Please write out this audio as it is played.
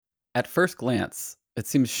At first glance, it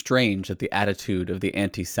seems strange that the attitude of the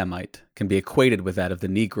anti-Semite can be equated with that of the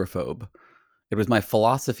negrophobe. It was my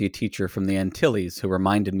philosophy teacher from the Antilles who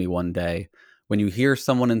reminded me one day, when you hear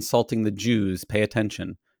someone insulting the Jews, pay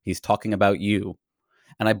attention. He's talking about you.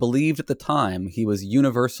 And I believed at the time he was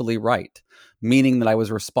universally right, meaning that I was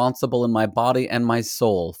responsible in my body and my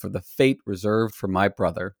soul for the fate reserved for my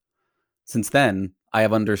brother. Since then, I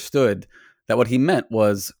have understood that what he meant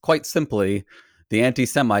was, quite simply, the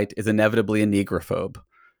anti-Semite is inevitably a negrophobe.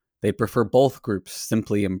 They'd prefer both groups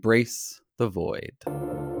simply embrace the void.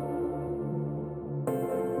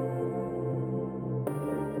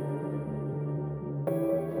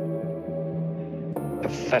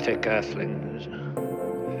 Pathetic earthlings,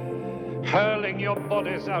 hurling your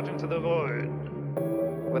bodies out into the void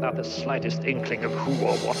without the slightest inkling of who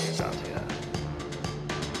or what is out here.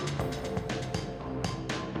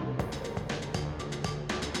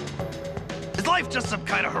 Is life just some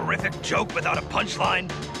kind of horrific joke without a punchline?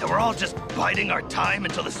 That we're all just biding our time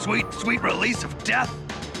until the sweet, sweet release of death?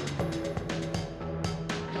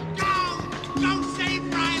 Don't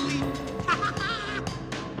save Riley!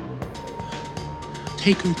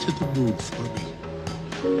 Take her to the moon for me,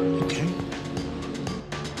 okay?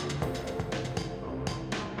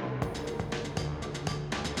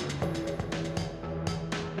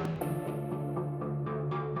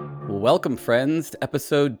 Welcome, friends, to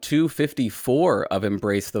episode 254 of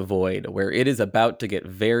Embrace the Void, where it is about to get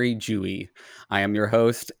very Jewy. I am your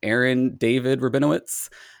host, Aaron David Rabinowitz,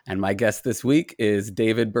 and my guest this week is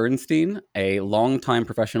David Bernstein, a longtime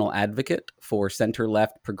professional advocate for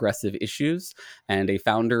center-left progressive issues and a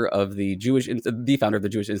founder of the Jewish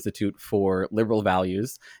Institute for Liberal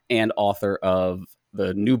Values and author of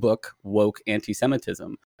the new book, Woke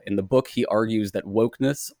Anti-Semitism. In the book, he argues that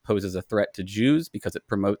wokeness poses a threat to Jews because it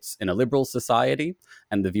promotes in a liberal society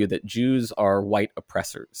and the view that Jews are white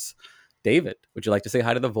oppressors. David, would you like to say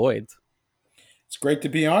hi to the Void? It's great to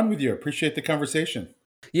be on with you. Appreciate the conversation.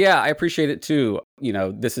 Yeah, I appreciate it too. You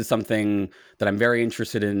know, this is something that I'm very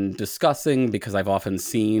interested in discussing because I've often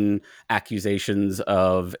seen accusations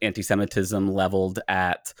of anti-Semitism leveled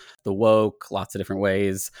at the woke, lots of different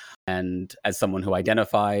ways. And as someone who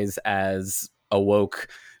identifies as a woke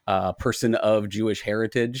person of Jewish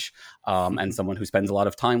heritage and someone who spends a lot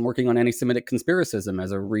of time working on anti-Semitic conspiracism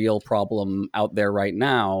as a real problem out there right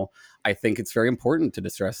now, I think it's very important to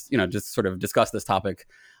just sort of discuss this topic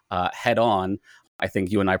head on. I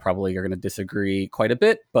think you and I probably are going to disagree quite a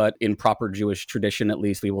bit, but in proper Jewish tradition, at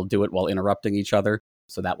least, we will do it while interrupting each other.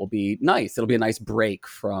 So that will be nice. It'll be a nice break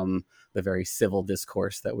from the very civil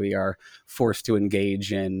discourse that we are forced to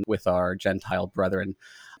engage in with our Gentile brethren.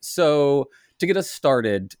 So to get us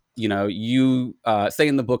started, you know, you say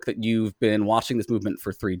in the book that you've been watching this movement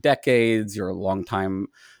for 3 decades. You're a longtime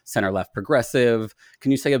center-left progressive.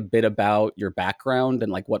 Can you say a bit about your background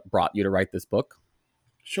and like what brought you to write this book?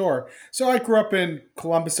 Sure. So I grew up in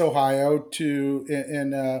Columbus, Ohio,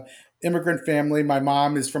 in an immigrant family. My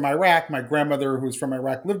mom is from Iraq. My grandmother, who's from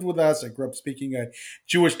Iraq, lived with us. I grew up speaking a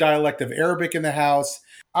Jewish dialect of Arabic in the house.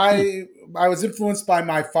 I was influenced by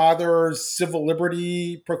my father's civil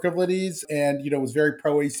liberty proclivities, and was very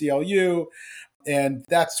pro ACLU, and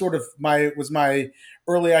that sort of was my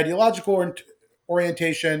early ideological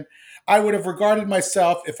orientation. I would have regarded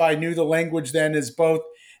myself, if I knew the language then, as both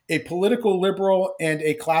a political liberal and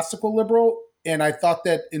a classical liberal. And I thought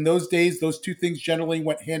that in those days, those two things generally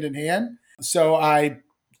went hand in hand. So I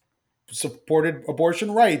supported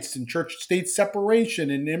abortion rights and church-state separation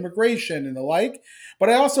and immigration and the like. But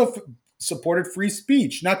I also supported free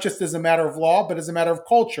speech, not just as a matter of law, but as a matter of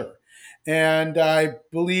culture. And I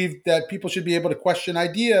believed that people should be able to question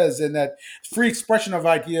ideas and that free expression of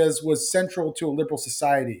ideas was central to a liberal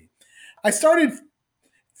society. I started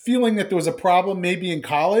feeling that there was a problem maybe in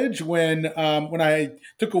college when I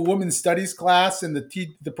took a women's studies class and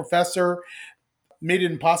the professor made it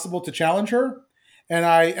impossible to challenge her. And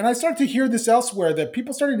I started to hear this elsewhere, that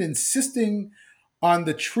people started insisting on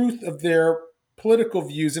the truth of their political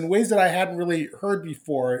views in ways that I hadn't really heard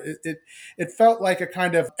before. It felt like a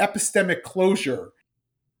kind of epistemic closure.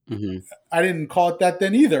 Mm-hmm. I didn't call it that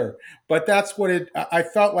then either, but that's what I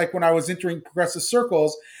felt like when I was entering progressive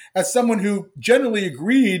circles as someone who generally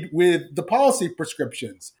agreed with the policy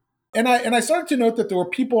prescriptions. And I started to note that there were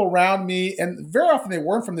people around me, and very often they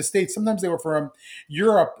weren't from the States. Sometimes they were from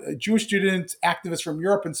Europe, Jewish students, activists from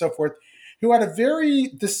Europe and so forth, who had a very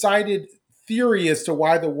decided theory as to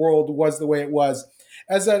why the world was the way it was.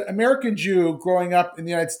 As an American Jew growing up in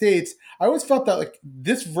the United States, I always felt that like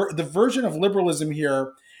the version of liberalism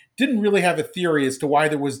here didn't really have a theory as to why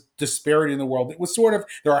there was disparity in the world. It was sort of,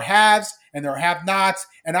 there are haves and there are have-nots,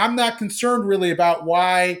 and I'm not concerned really about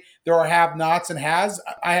why there are have-nots and has.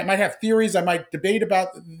 I might have theories, I might debate about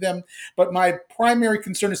them, but my primary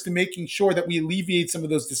concern is to making sure that we alleviate some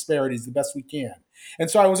of those disparities the best we can.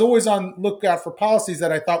 And so I was always on lookout for policies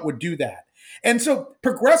that I thought would do that. And so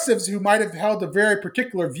progressives who might have held a very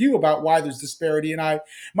particular view about why there's disparity and I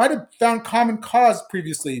might have found common cause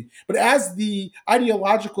previously. But as the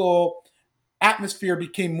ideological atmosphere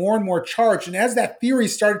became more and more charged, and as that theory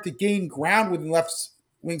started to gain ground within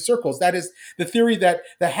left-wing circles, that is the theory that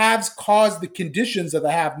the haves caused the conditions of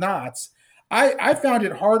the have-nots, I found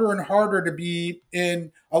it harder and harder to be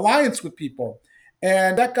in alliance with people.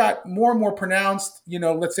 And that got more and more pronounced,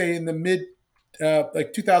 let's say in the mid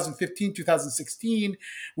like 2015, 2016,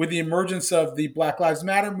 with the emergence of the Black Lives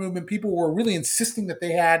Matter movement. People were really insisting that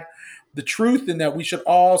they had the truth and that we should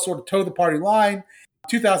all sort of toe the party line.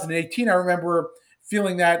 2018, I remember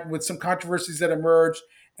feeling that with some controversies that emerged.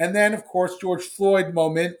 And then, of course, George Floyd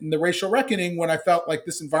moment and the racial reckoning, when I felt like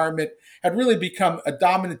this environment had really become a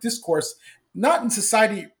dominant discourse, not in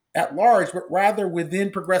society at large, but rather within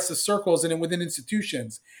progressive circles and within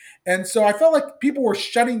institutions. And so I felt like people were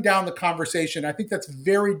shutting down the conversation. I think that's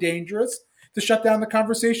very dangerous to shut down the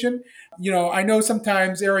conversation. I know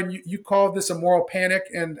sometimes, Aaron, you call this a moral panic,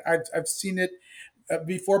 and I've seen it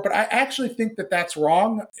before, but I actually think that that's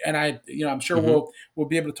wrong. And I'm sure we'll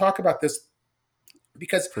be able to talk about this,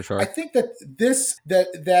 because For sure. I think that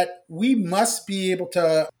that we must be able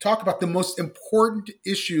to talk about the most important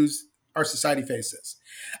issues our society faces.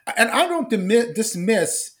 And I don't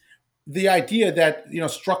dismiss the idea that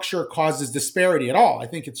structure causes disparity at all. I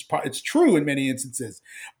think it's true in many instances,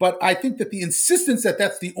 but I think that the insistence that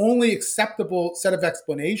that's the only acceptable set of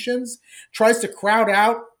explanations tries to crowd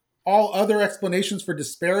out all other explanations for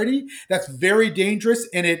disparity. That's very dangerous,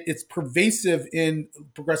 and it's pervasive in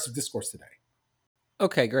progressive discourse today.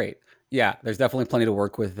 Okay, great. Yeah, there's definitely plenty to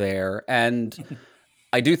work with there. And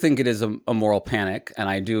I do think it is a moral panic, and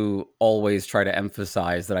I do always try to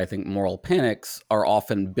emphasize that I think moral panics are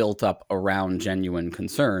often built up around genuine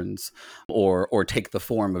concerns or take the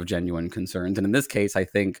form of genuine concerns. And in this case, I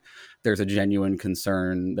think there's a genuine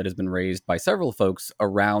concern that has been raised by several folks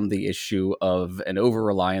around the issue of an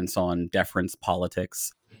over-reliance on deference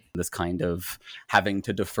politics, this kind of having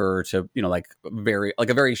to defer to,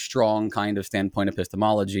 a very strong kind of standpoint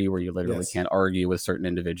epistemology where you literally can't argue with certain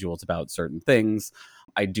individuals about certain things.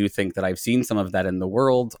 I do think that I've seen some of that in the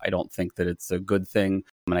world. I don't think that it's a good thing.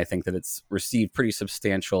 And I think that it's received pretty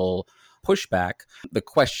substantial pushback. The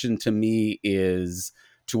question to me is,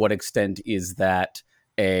 to what extent is that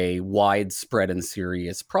a widespread and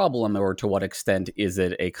serious problem, or to what extent is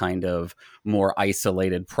it a kind of more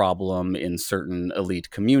isolated problem in certain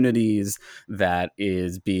elite communities that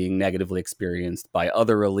is being negatively experienced by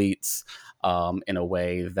other elites in a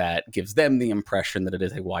way that gives them the impression that it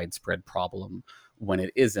is a widespread problem when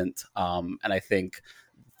it isn't. And I think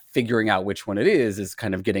figuring out which one it is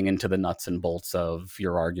kind of getting into the nuts and bolts of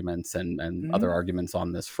your arguments and other arguments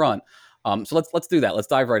on this front. So let's do that. Let's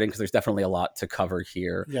dive right in, because there's definitely a lot to cover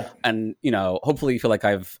here. Yeah. And, hopefully you feel like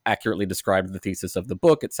I've accurately described the thesis of the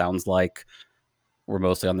book. It sounds like we're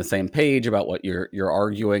mostly on the same page about what you're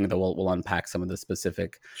arguing, though we'll unpack some of the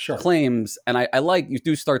specific claims. And I like, you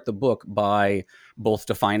do start the book by both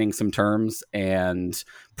defining some terms and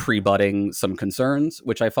pre-butting some concerns,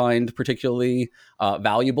 which I find particularly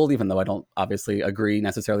valuable, even though I don't obviously agree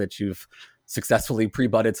necessarily that you've successfully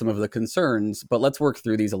pre-butted some of the concerns. But let's work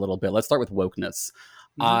through these a little bit. Let's start with wokeness.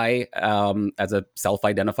 I, as a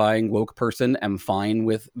self-identifying woke person, am fine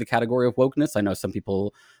with the category of wokeness. I know some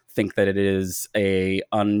people think that it is a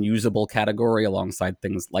unusable category alongside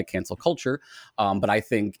things like cancel culture, but I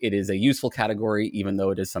think it is a useful category, even though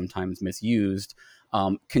it is sometimes misused.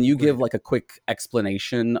 Can you give like a quick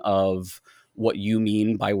explanation of what you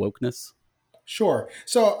mean by wokeness? Sure.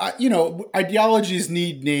 So, ideologies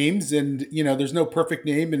need names, and, there's no perfect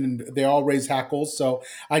name, and they all raise hackles. So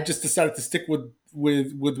I just decided to stick with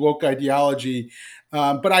woke ideology.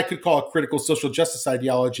 But I could call it critical social justice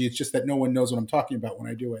ideology. It's just that no one knows what I'm talking about when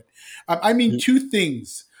I do it. I mean, two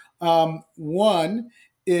things. One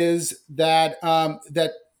is that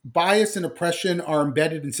bias and oppression are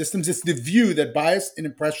embedded in systems. It's the view that bias and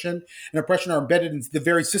oppression are embedded in the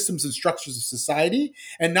very systems and structures of society,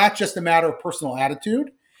 and not just a matter of personal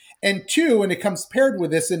attitude. And two, and it comes paired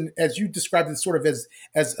with this, and as you described it sort of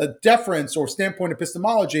as a deference or standpoint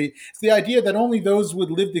epistemology, it's the idea that only those with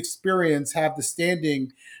lived experience have the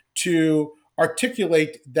standing to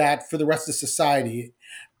articulate that for the rest of society.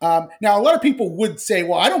 Now, a lot of people would say,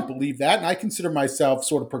 "Well, I don't believe that, and I consider myself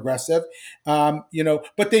sort of progressive,"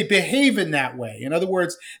 but they behave in that way. In other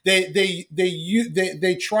words, they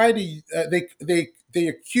try to they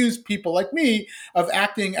accuse people like me of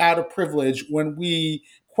acting out of privilege when we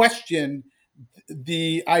question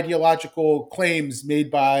the ideological claims made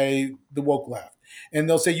by the woke left. And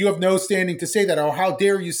they'll say, you have no standing to say that, or how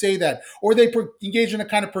dare you say that? Or they engage in a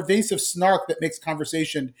kind of pervasive snark that makes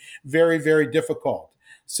conversation very, very difficult.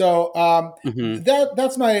 So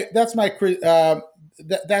that's my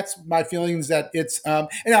feelings that it's. And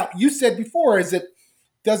now you said before, is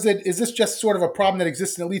this just sort of a problem that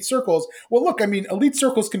exists in elite circles? Well, look, I mean, elite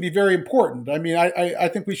circles can be very important. I mean, I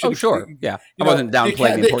think we should. Oh, sure. Yeah. I wasn't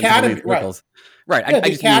downplaying the importance of elite circles. Right. Yeah,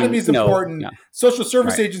 the academy is important. Yeah. Social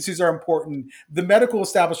service agencies are important. The medical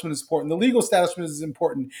establishment is important. The legal establishment is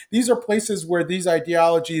important. These are places where these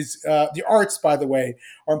ideologies, the arts, by the way,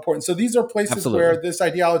 are important. So these are places where this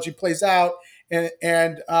ideology plays out.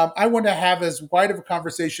 And I want to have as wide of a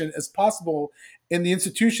conversation as possible in the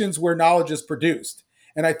institutions where knowledge is produced.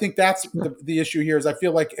 And I think that's the issue here. Is I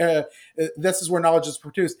feel like this is where knowledge is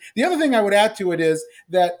produced. The other thing I would add to it is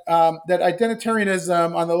that that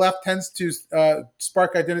identitarianism on the left tends to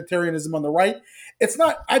spark identitarianism on the right. It's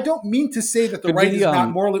not. I don't mean to say that the right is not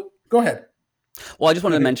morally. Go ahead. Well, I just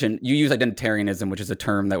wanted to mention you use identitarianism, which is a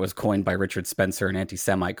term that was coined by Richard Spencer, an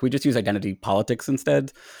anti-Semite. Could we just use identity politics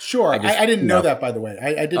instead? Sure. I didn't know that, by the way.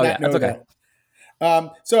 I did not know that.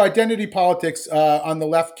 So identity politics on the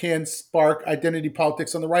left can spark identity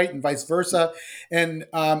politics on the right, and vice versa. And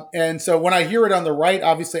so when I hear it on the right,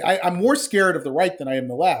 obviously I'm more scared of the right than I am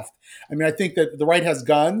the left. I mean, I think that the right has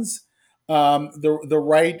guns. The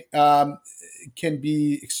right can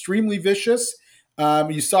be extremely vicious.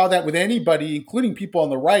 You saw that with anybody, including people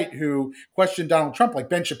on the right who questioned Donald Trump, like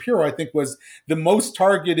Ben Shapiro, I think was the most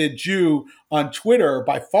targeted Jew on Twitter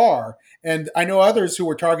by far. And I know others who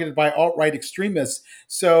were targeted by alt-right extremists.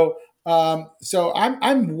 So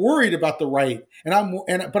I'm worried about the right,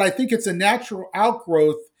 but I think it's a natural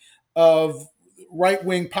outgrowth of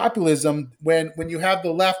right-wing populism when you have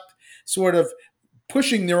the left sort of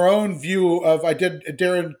pushing their own view of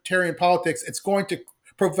identitarian politics. It's going to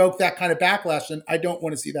provoke that kind of backlash, and I don't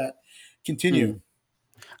want to see that continue.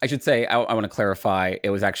 I should say, I want to clarify,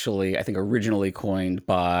 it was actually, I think, originally coined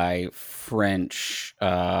by French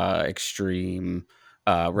extreme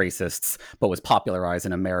racists, but was popularized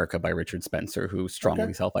in America by Richard Spencer, who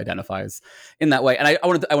strongly self-identifies in that way. And I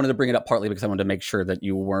wanted to bring it up partly because I wanted to make sure that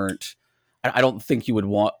you weren't, I don't think you would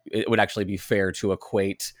want, it would actually be fair to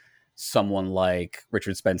equate someone like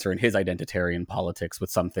Richard Spencer and his identitarian politics with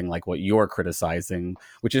something like what you're criticizing,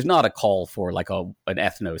 which is not a call for like an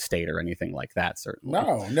ethno state or anything like that, certainly.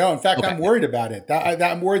 No. In fact, I'm worried about it.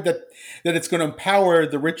 I'm worried that it's going to empower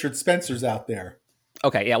the Richard Spencers out there.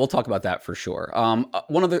 Okay, yeah, we'll talk about that for sure.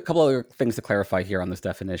 Couple other things to clarify here on this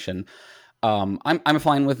definition. I'm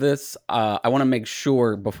fine with this. I want to make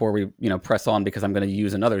sure before we press on, because I'm going to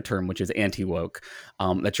use another term, which is anti-woke,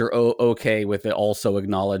 that you're okay with it also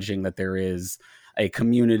acknowledging that there is a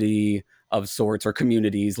community of sorts, or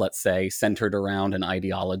communities, let's say, centered around an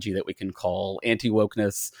ideology that we can call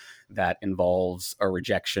anti-wokeness, that involves a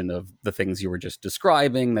rejection of the things you were just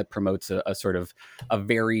describing, that promotes a sort of a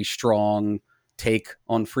very strong take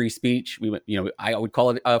on free speech. I would call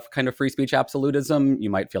it a kind of free speech absolutism. You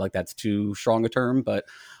might feel like that's too strong a term, but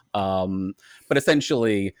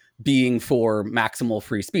essentially being for maximal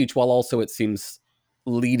free speech, while also it seems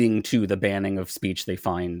leading to the banning of speech they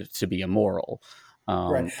find to be immoral.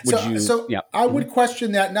 Right. I would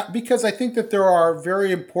question that, not because I think that there are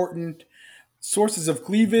very important sources of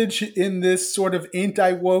cleavage in this sort of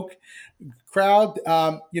anti-woke crowd.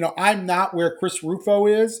 I'm not where Chris Rufo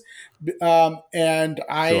is, and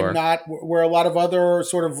I am not where a lot of other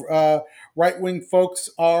sort of right-wing folks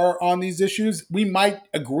are on these issues. We might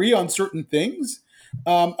agree on certain things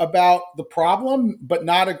about the problem, but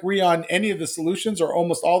not agree on any of the solutions or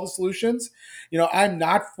almost all the solutions. I'm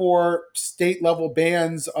not for state-level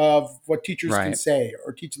bans of what teachers can say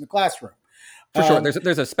or teach in the classroom. For sure,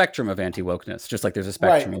 there's a spectrum of anti-wokeness, just like there's a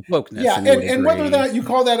spectrum of wokeness. Yeah, and whether that you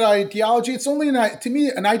call that ideology, it's only to me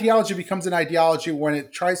an ideology becomes an ideology when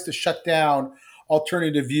it tries to shut down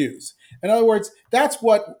alternative views. In other words, that's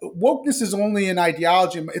what wokeness is, only an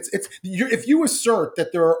ideology. If you assert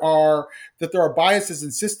that there are biases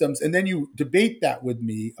in systems, and then you debate that with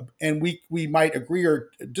me, and we might agree or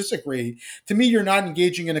disagree. To me, you're not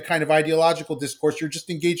engaging in a kind of ideological discourse. You're just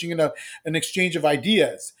engaging in an exchange of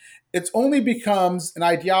ideas. It only becomes an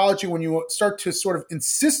ideology when you start to sort of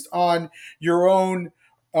insist on your own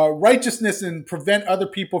righteousness and prevent other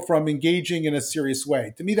people from engaging in a serious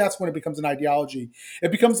way. To me, that's when it becomes an ideology.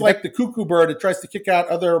 It becomes like the cuckoo bird. It tries to kick out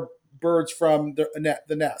other birds from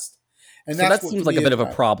the nest. And so that seems like a bit of a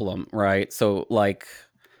problem, right? So like,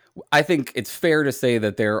 I think it's fair to say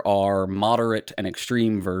that there are moderate and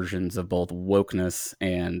extreme versions of both wokeness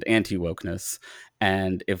and anti-wokeness.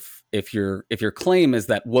 And if your claim is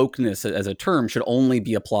that wokeness as a term should only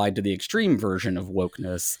be applied to the extreme version of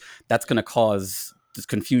wokeness, that's going to cause just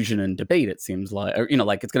confusion and debate. It seems like, or,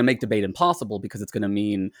 like it's going to make debate impossible, because it's going to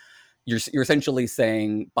mean you're essentially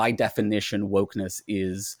saying by definition wokeness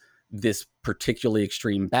is this particularly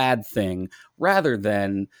extreme bad thing, rather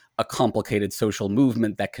than a complicated social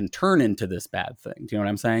movement that can turn into this bad thing. Do you know what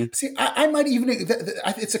I'm saying? See, I might even,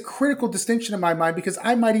 it's a critical distinction in my mind, because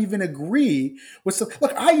I might even agree with some,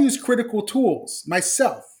 look, I use critical tools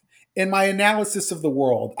myself in my analysis of the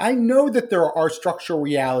world. I know that there are structural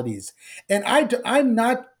realities, and I'm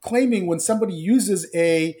not claiming when somebody uses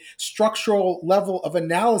a structural level of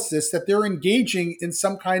analysis that they're engaging in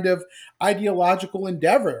some kind of ideological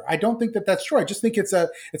endeavor. I don't think that that's true. I just think it's a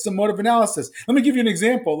mode of analysis. Let me give you an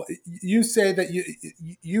example. You say that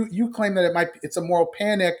you claim that it's a moral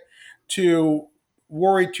panic to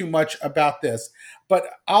worry too much about this. But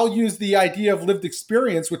I'll use the idea of lived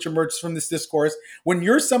experience, which emerges from this discourse. When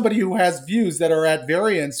you're somebody who has views that are at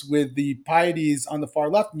variance with the pieties on the far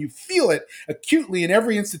left, and you feel it acutely in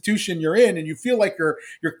every institution you're in, and you feel like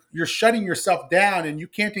you're shutting yourself down and you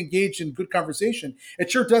can't engage in good conversation, it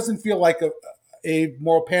sure doesn't feel like a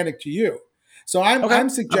moral panic to you. So I'm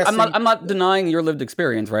suggesting I'm not denying your lived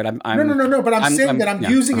experience, right? No. But I'm saying that I'm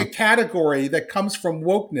using a category that comes from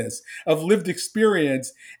wokeness of lived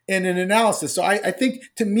experience in an analysis. So I think,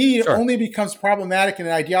 to me, it only becomes problematic in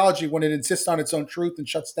an ideology when it insists on its own truth and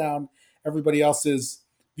shuts down everybody else's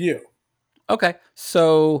view. Okay,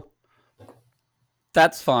 so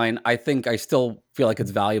that's fine. I think I still feel like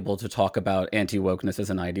it's valuable to talk about anti-wokeness as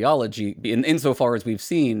an ideology, insofar as we've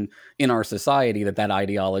seen in our society that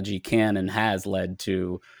ideology can and has led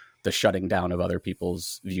to the shutting down of other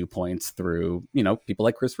people's viewpoints through, people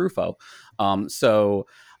like Chris Rufo. So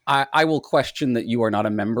I will question that you are not a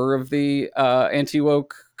member of the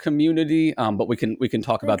anti-woke community, but we can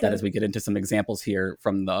talk about that as we get into some examples here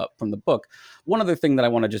from the book. One other thing that I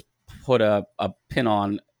want to just put a pin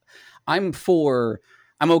on. I'm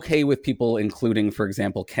okay with people including, for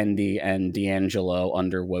example, Kendi and D'Angelo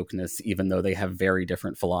under wokeness, even though they have very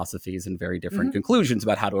different philosophies and very different conclusions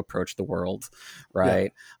about how to approach the world,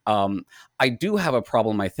 right? Yeah. I do have a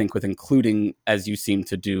problem, I think, with including, as you seem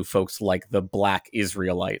to do, folks like the Black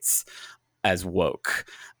Israelites as woke.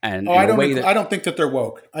 And I don't think that they're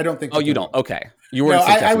woke. I don't think. Oh, you don't? Okay. You were.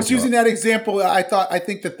 I was using that example. I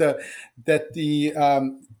think that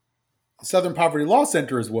the Southern Poverty Law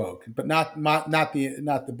Center is woke, but not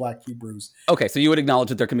the Black Hebrews. Okay, so you would acknowledge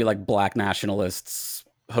that there can be like Black nationalists,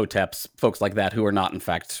 hoteps, folks like that who are not in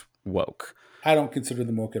fact woke. I don't consider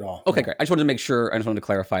them woke at all. Okay, great. I just wanted to make sure. I just wanted to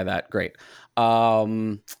clarify that. Great.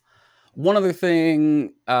 One other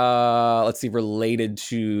thing, let's see, related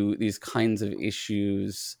to these kinds of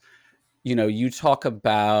issues. You talk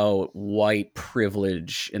about white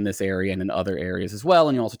privilege in this area and in other areas as well.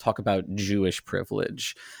 And you also talk about Jewish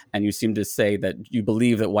privilege. And you seem to say that you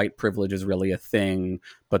believe that white privilege is really a thing,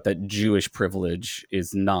 but that Jewish privilege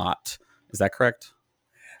is not. Is that correct?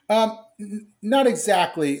 Not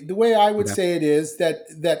exactly. The way I would say it is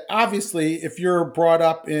that obviously if you're brought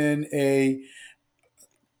up in a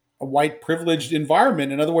white privileged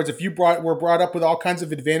environment, in other words, if you were brought up with all kinds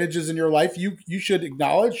of advantages in your life, you should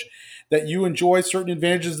acknowledge that you enjoy certain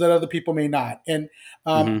advantages that other people may not. And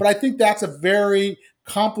but I think that's a very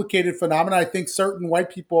complicated phenomenon. I think certain white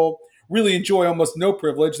people really enjoy almost no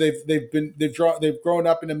privilege. They've grown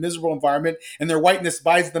up in a miserable environment, and their whiteness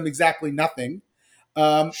buys them exactly nothing.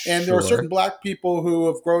 And there are certain Black people who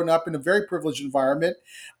have grown up in a very privileged environment.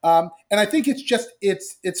 And I think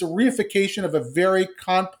it's a reification of a very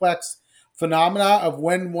complex phenomena of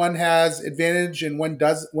when one has advantage and when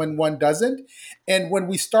one doesn't. And when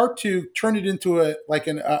we start to turn it into a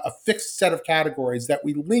fixed set of categories that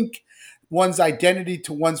we link one's identity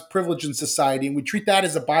to one's privilege in society, and we treat that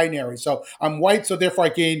as a binary. So I'm white, so therefore I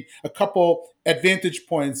gain a couple advantage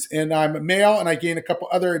points, and I'm a male and I gain a couple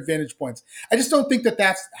other advantage points. I just don't think that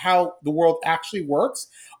that's how the world actually works.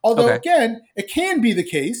 Although, again, it can be the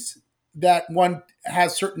case that one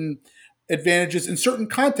has certain advantages in certain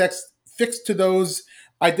contexts fixed to those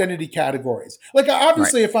identity categories. Like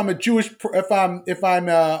obviously, if I'm a Jewish,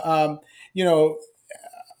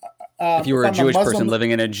 if you were a Jewish person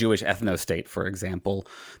living in a Jewish ethno-state, for example,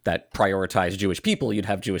 that prioritized Jewish people, you'd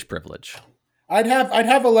have Jewish privilege. I'd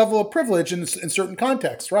have a level of privilege in certain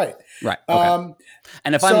contexts, right? Right. Okay.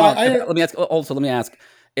 And if so let me ask,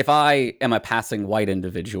 if I am a passing white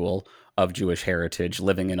individual of Jewish heritage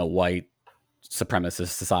living in a white supremacist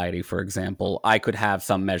society, for example, I could have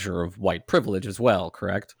some measure of white privilege as well,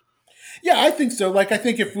 correct? Yeah, I think so. Like, I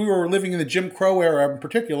think if we were living in the Jim Crow era in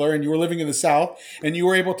particular, and you were living in the South, and you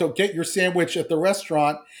were able to get your sandwich at the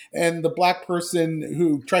restaurant, and the black person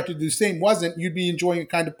who tried to do the same wasn't, you'd be enjoying a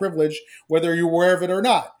kind of privilege, whether you're aware of it or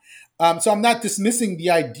not. So I'm not dismissing the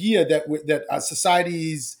idea that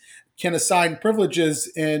societies can assign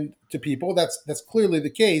privileges to people. That's clearly the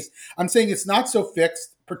case. I'm saying it's not so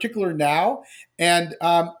fixed, particularly now, and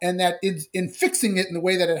that in fixing it in the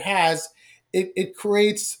way that it has, it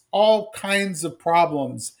creates all kinds of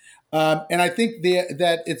problems. And I think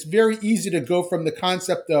that it's very easy to go from the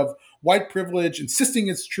concept of white privilege, insisting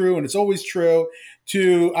it's true and it's always true,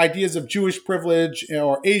 to ideas of Jewish privilege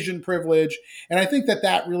or Asian privilege. And I think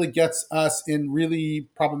that really gets us in really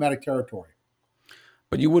problematic territory.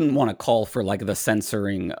 But you wouldn't want to call for like the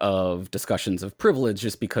censoring of discussions of privilege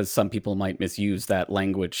just because some people might misuse that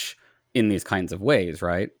language in these kinds of ways,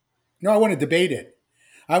 right? No, I want to debate it.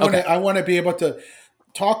 I want to be able to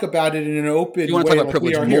talk about it in an open way. You want to talk about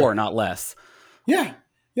privilege more, not less. Yeah.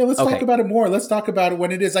 Let's talk about it more. Let's talk about it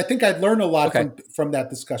when it is. I think I'd learn a lot from that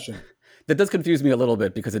discussion. That does confuse me a little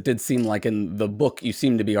bit because it did seem like in the book you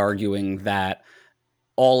seem to be arguing that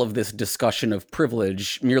all of this discussion of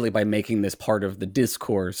privilege, merely by making this part of the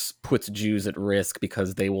discourse, puts Jews at risk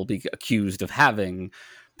because they will be accused of having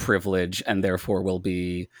privilege and therefore will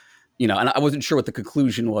be, and I wasn't sure what the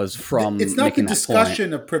conclusion was from it's not the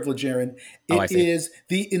discussion point. Of privilege, Aaron. It is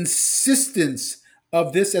the insistence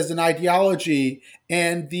of this as an ideology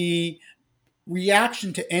and the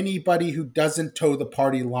reaction to anybody who doesn't toe the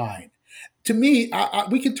party line. To me,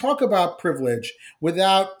 we can talk about privilege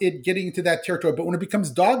without it getting into that territory. But when it becomes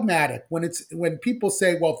dogmatic, when people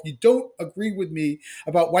say, well, if you don't agree with me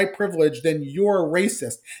about white privilege, then you're a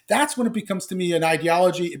racist. That's when it becomes, to me, an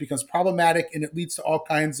ideology. It becomes problematic, and it leads to all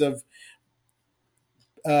kinds of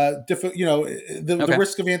the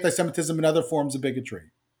risk of anti-Semitism and other forms of bigotry.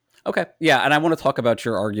 Okay. Yeah. And I want to talk about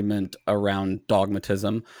your argument around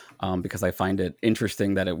dogmatism because I find it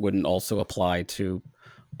interesting that it wouldn't also apply to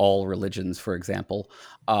all religions, for example.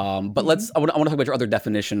 But I want to talk about your other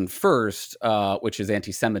definition first, which is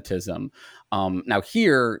anti-Semitism. Now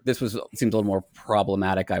here, seems a little more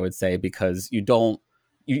problematic, I would say, because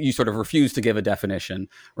you sort of refuse to give a definition,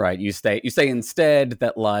 right? You say instead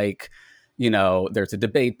that there's a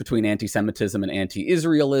debate between anti-Semitism and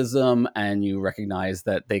anti-Israelism, and you recognize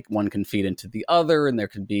that one can feed into the other, and there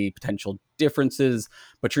can be potential differences,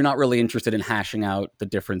 but you're not really interested in hashing out the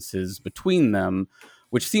differences between them,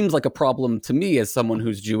 which seems like a problem to me as someone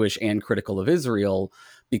who's Jewish and critical of Israel,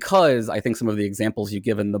 because I think some of the examples you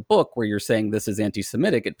give in the book where you're saying this is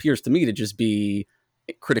anti-Semitic, it appears to me to just be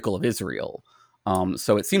critical of Israel.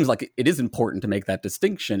 So it seems like it is important to make that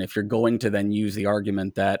distinction if you're going to then use the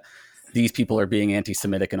argument that these people are being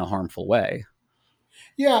anti-Semitic in a harmful way.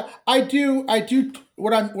 Yeah, I do.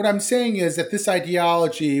 What I'm saying is that this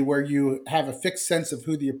ideology, where you have a fixed sense of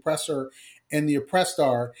who the oppressor and the oppressed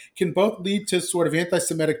are, can both lead to sort of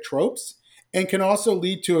anti-Semitic tropes and can also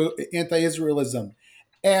lead to anti-Israelism.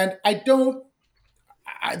 And look,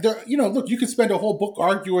 you could spend a whole book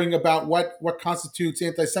arguing about what constitutes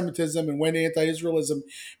anti-Semitism and when anti-Israelism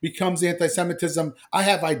becomes anti-Semitism. I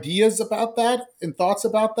have ideas about that and thoughts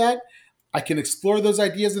about that. I can explore those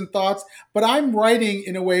ideas and thoughts, but I'm writing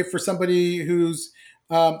in a way for somebody who's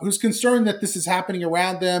concerned that this is happening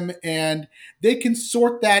around them, and they can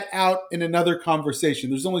sort that out in another conversation.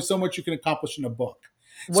 There's only so much you can accomplish in a book.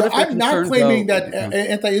 So I'm not claiming that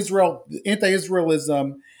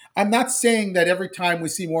anti-Israelism. I'm not saying that every time we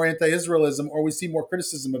see more anti-Israelism or we see more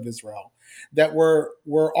criticism of Israel, that we're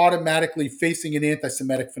automatically facing an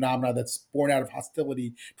anti-Semitic phenomenon that's born out of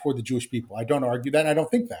hostility toward the Jewish people. I don't argue that, and I don't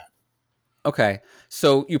think that. Okay.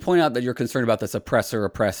 So you point out that you're concerned about this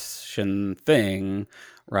oppression thing,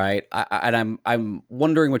 right? I'm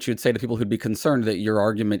wondering what you'd say to people who'd be concerned that your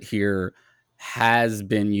argument here has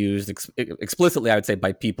been used explicitly, I would say,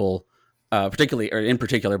 by people, in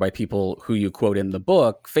particular by people who you quote in the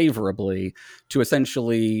book favorably, to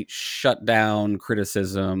essentially shut down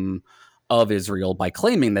criticism of Israel by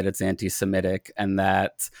claiming that it's anti-Semitic, and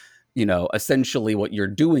that essentially what you're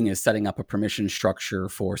doing is setting up a permission structure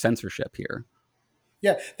for censorship here.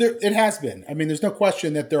 Yeah, it has been. I mean, there's no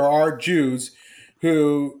question that there are Jews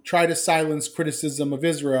who try to silence criticism of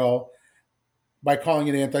Israel by calling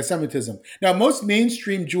it anti-Semitism. Now, most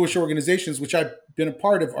mainstream Jewish organizations, which I've been a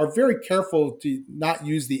part of, are very careful to not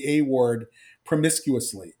use the A word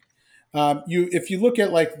promiscuously. If you look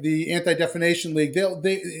at like the Anti-Defamation League,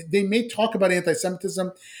 they may talk about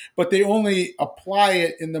anti-Semitism, but they only apply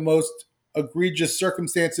it in the most egregious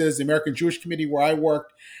circumstances. The American Jewish Committee, where I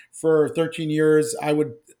worked for 13 years, I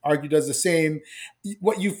would argue does the same.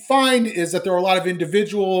 What you find is that there are a lot of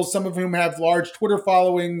individuals, some of whom have large Twitter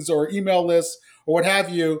followings or email lists or what have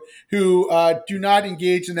you, who do not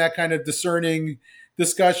engage in that kind of discerning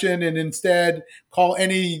discussion and instead call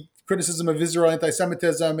any criticism of Israel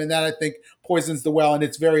anti-Semitism, and that I think poisons the well, and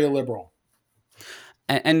it's very illiberal.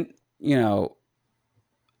 And you know,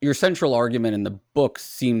 your central argument in the book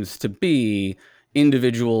seems to be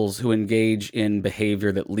individuals who engage in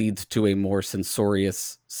behavior that leads to a more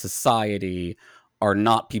censorious society are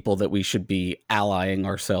not people that we should be allying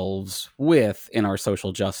ourselves with in our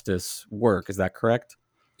social justice work. Is that correct?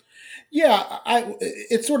 Yeah,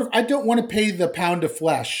 it's sort of, I don't want to pay the pound of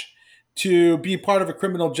flesh to be part of a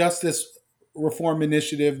criminal justice reform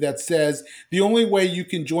initiative that says the only way you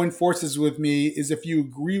can join forces with me is if you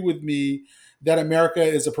agree with me that America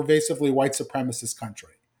is a pervasively white supremacist country.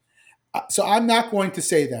 So I'm not going to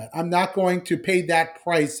say that. I'm not going to pay that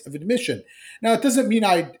price of admission. Now, it doesn't mean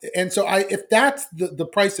if that's the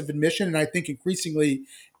price of admission, and I think increasingly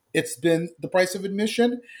it's been the price of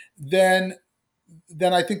admission, then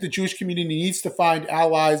I think the Jewish community needs to find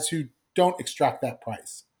allies who don't extract that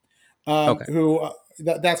price. Okay.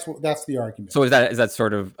 That's the argument. So is that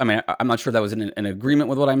sort of? I mean, I'm not sure that was an agreement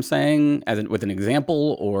with what I'm saying, with an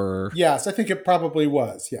example, or yes, I think it probably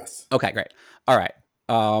was. Yes. Okay, great. All right.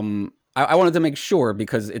 I wanted to make sure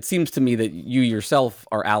because it seems to me that you yourself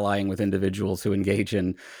are allying with individuals who engage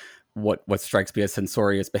in what strikes me as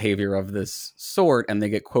censorious behavior of this sort, and they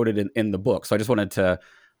get quoted in the book. So I just wanted to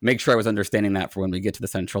make sure I was understanding that for when we get to the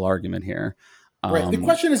central argument here. Right. The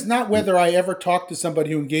question is not whether I ever talk to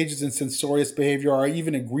somebody who engages in censorious behavior or I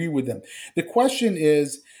even agree with them. The question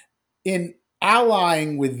is, in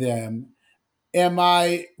allying with them, am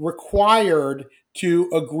I required to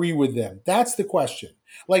agree with them? That's the question.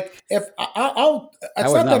 Like, if I'll, it's I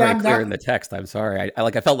was not not that very I'm clear not in the text. I'm sorry.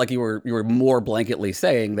 I felt like you were more blanketly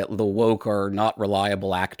saying that the woke are not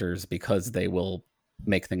reliable actors because they will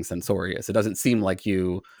make things censorious. It doesn't seem like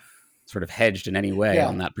you sort of hedged in any way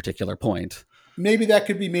on that particular point. Maybe that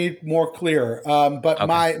could be made more clear. But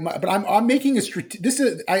Okay. but I'm making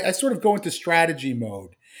I sort of go into strategy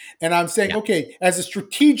mode, and I'm saying, okay, as a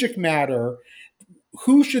strategic matter,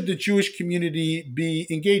 who should the Jewish community be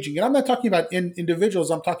engaging? And I'm not talking about individuals.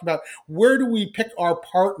 I'm talking about where do we pick our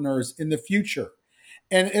partners in the future?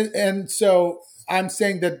 And so I'm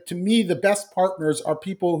saying that to me, the best partners are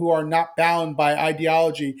people who are not bound by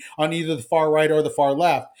ideology on either the far right or the far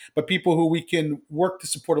left, but people who we can work to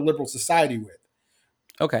support a liberal society with.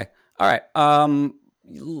 Okay. All right.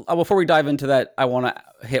 Before we dive into that, I want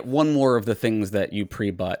to hit one more of the things that you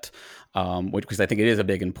pre-butt, because I think it is a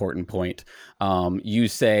big important point. You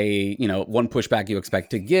say, one pushback you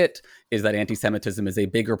expect to get is that anti-Semitism is a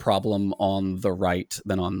bigger problem on the right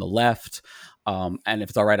than on the left. And if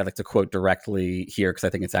it's all right, I'd like to quote directly here because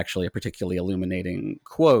I think it's actually a particularly illuminating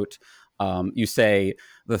quote. You say,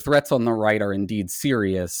 the threats on the right are indeed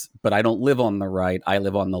serious, but I don't live on the right. I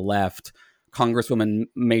live on the left. Congresswoman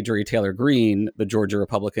Marjorie Taylor Greene, the Georgia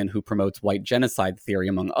Republican who promotes white genocide theory,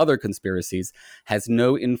 among other conspiracies, has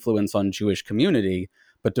no influence on Jewish community,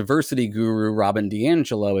 but diversity guru Robin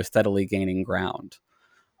DiAngelo is steadily gaining ground.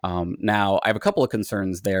 Now, I have a couple of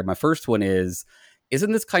concerns there. My first one is,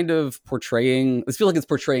 isn't this kind of this feels like it's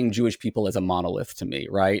portraying Jewish people as a monolith to me,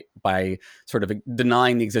 right? By sort of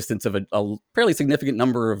denying the existence of a fairly significant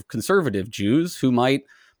number of conservative Jews who might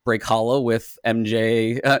break hollow with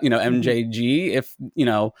MJG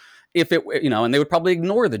if it, and they would probably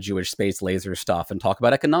ignore the Jewish space laser stuff and talk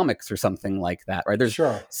about economics or something like that, right? There's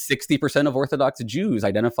 60% of Orthodox Jews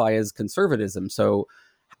identify as conservatism. So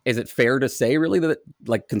is it fair to say really that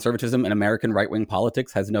like conservatism in American right-wing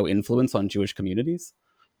politics has no influence on Jewish communities?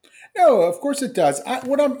 No, of course it does.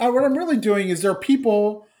 What I'm really doing is there are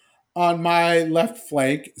people on my left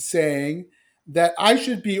flank saying that I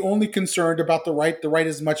should be only concerned about the right. The right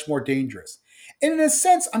is much more dangerous. And in a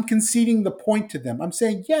sense, I'm conceding the point to them. I'm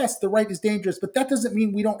saying, yes, the right is dangerous, but that doesn't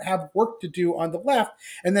mean we don't have work to do on the left,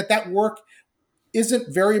 and that work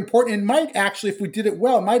isn't very important and might actually, if we did it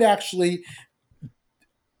well, might actually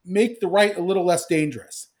make the right a little less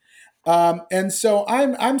dangerous. And so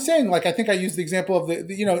I'm saying, like, I think I used the example of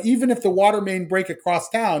even if the water main break across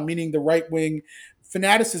town, meaning the right wing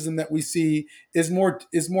fanaticism that we see is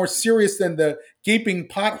more serious than the gaping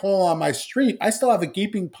pothole on my street. I still have a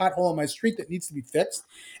gaping pothole on my street that needs to be fixed,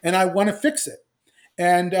 and I want to fix it.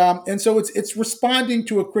 And so it's responding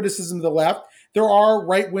to a criticism of the left there are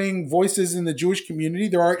right-wing voices in the Jewish community.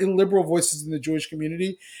 There are illiberal voices in the Jewish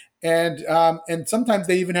community. And sometimes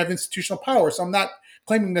they even have institutional power. So I'm not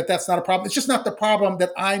claiming that that's not a problem. It's just not the problem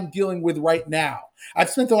that I'm dealing with right now. I've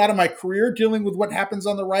spent a lot of my career dealing with what happens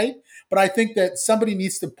on the right, but I think that somebody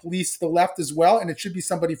needs to police the left as well, and it should be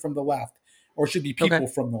somebody from the left, or it should be people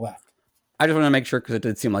from the left. I just want to make sure, because it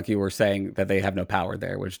did seem like you were saying that they have no power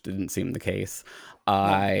there, which didn't seem the case.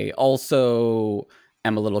 I also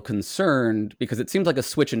am a little concerned because it seems like a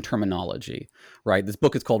switch in terminology, right? This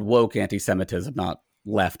book is called Woke Anti-Semitism, not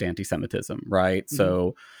Left Anti-Semitism, right? Mm-hmm.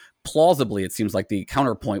 So plausibly, it seems like the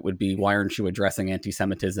counterpoint would be, why aren't you addressing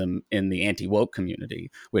anti-Semitism in the anti-woke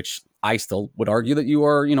community, which I still would argue that you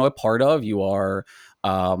are, a part of. You are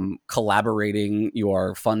collaborating, you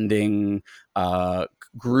are funding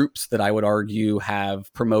groups that I would argue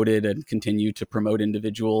have promoted and continue to promote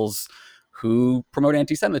individuals who promote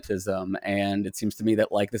anti-Semitism. And it seems to me that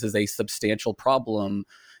this is a substantial problem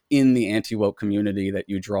in the anti-woke community that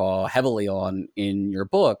you draw heavily on in your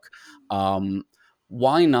book.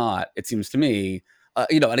 Why not? It seems to me,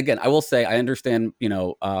 and again, I will say, I understand, it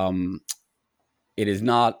is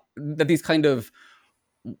not that these kind of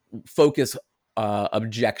focus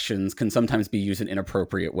objections can sometimes be used in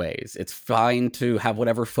inappropriate ways. It's fine to have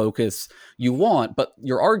whatever focus you want, but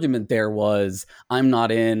your argument there was, I'm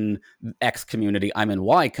not in X community, I'm in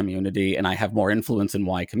Y community, and I have more influence in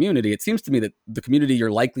Y community. It seems to me that the community you're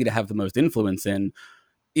likely to have the most influence in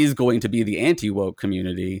is going to be the anti-woke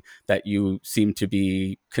community that you seem to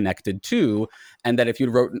be connected to, and that if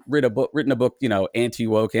you'd written a book,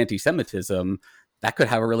 anti-woke, anti-Semitism, that could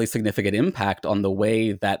have a really significant impact on the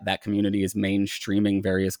way that that community is mainstreaming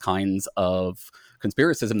various kinds of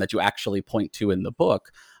conspiracism that you actually point to in the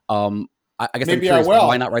book. I guess maybe I'm curious, I will.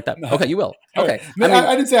 Why not write that? Okay, you will. Okay.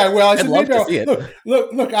 I didn't say I will. I said love maybe to see it.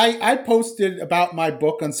 Look, I posted about my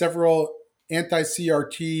book on several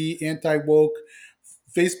anti-CRT, anti-woke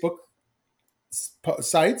Facebook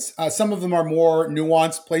sites. Some of them are more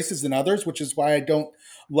nuanced places than others, which is why I don't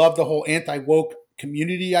love the whole anti-woke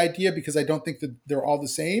community idea, because I don't think that they're all the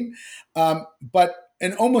same. But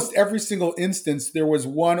in almost every single instance, there was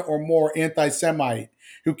one or more anti-Semite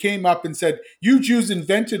who came up and said, "You Jews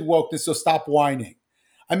invented wokeness, so stop whining."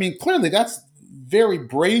 I mean, clearly that's very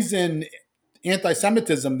brazen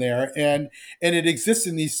anti-Semitism there, and it exists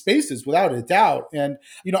in these spaces without a doubt. And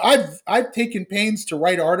I've taken pains to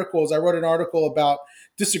write articles. I wrote an article about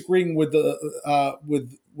disagreeing with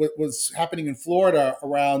with what was happening in Florida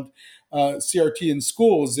around CRT in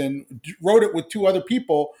schools, and wrote it with two other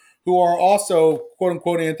people who are also quote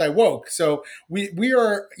unquote anti-woke. So we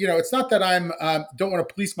are, it's not that I'm don't want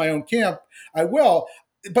to police my own camp. I will.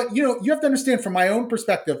 But, you have to understand, from my own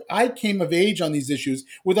perspective, I came of age on these issues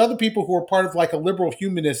with other people who are part of a liberal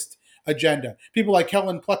humanist agenda. People like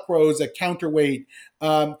Helen Pluckrose at Counterweight.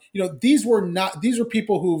 These were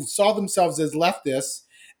people who saw themselves as leftists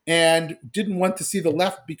and didn't want to see the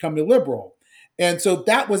left become illiberal. And so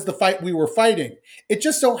that was the fight we were fighting. It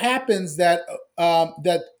just so happens that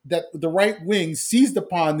that the right wing seized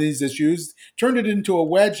upon these issues, turned it into a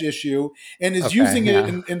wedge issue, and is using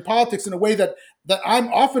it in politics in a way that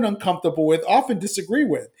I'm often uncomfortable with, often disagree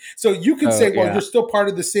with. So you can say, well, you're still part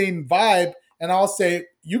of the same vibe. And I'll say,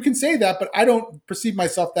 you can say that, but I don't perceive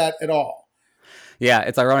myself that at all. Yeah,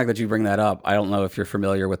 it's ironic that you bring that up. I don't know if you're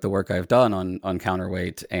familiar with the work I've done on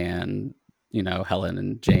Counterweight and Helen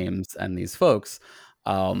and James and these folks.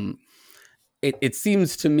 It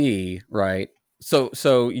seems to me, right?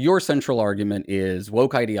 So your central argument is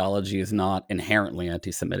woke ideology is not inherently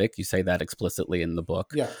anti-Semitic. You say that explicitly in the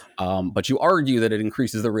book. Yeah. But you argue that it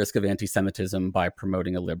increases the risk of anti-Semitism by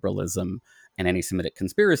promoting illiberalism and anti-Semitic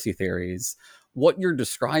conspiracy theories. What you're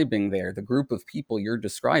describing there, the group of people you're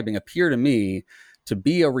describing, appear to me to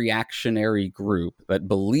be a reactionary group that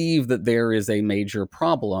believe that there is a major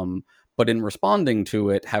problem, but in responding to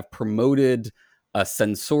it have promoted a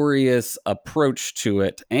censorious approach to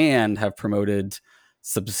it and have promoted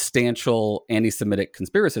substantial anti-Semitic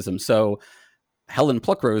conspiracism. So Helen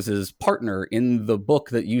Pluckrose's partner in the book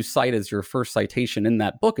that you cite as your first citation in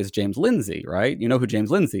that book is James Lindsay, right? You know who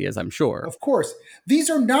James Lindsay is, I'm sure. Of course. These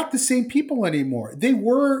are not the same people anymore. They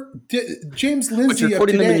were James Lindsay. But you're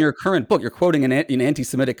quoting them in your current book. You're quoting an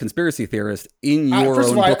anti-Semitic conspiracy theorist in your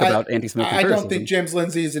own book about anti-Semitic conspiracy. I don't think James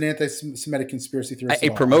Lindsay is an anti-Semitic conspiracy theorist. A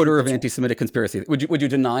promoter of anti-Semitic conspiracy. Would you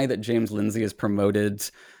deny that James Lindsay has promoted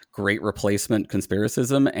great replacement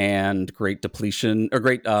conspiracism and great depletion or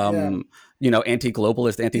great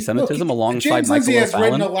anti-globalist anti-Semitism alongside James Michael Lindsay has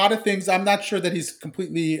written O'Fallon. a lot of things. I'm not sure that he's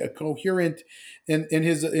completely coherent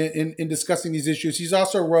in discussing these issues. He's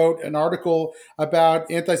also wrote an article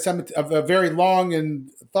about anti-Semitism, a very long and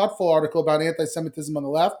thoughtful article about anti-Semitism on the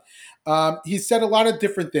left. He said a lot of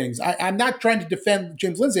different things. I'm not trying to defend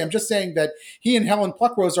James Lindsay. I'm just saying that he and Helen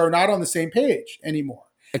Pluckrose are not on the same page anymore.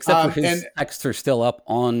 Except for his texts are still up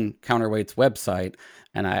on Counterweight's website.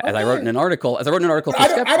 And as I wrote in an article for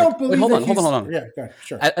Skeptic. I don't believe hold on. Yeah, go ahead,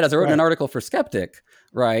 sure. As I wrote in an article for Skeptic,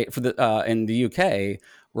 right, for the in the UK,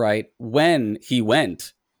 right, when he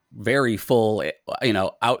went very full,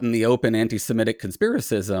 out in the open anti-Semitic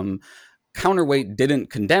conspiracism, Counterweight didn't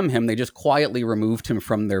condemn him. They just quietly removed him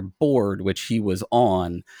from their board, which he was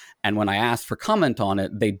on. And when I asked for comment on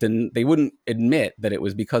it, they wouldn't admit that it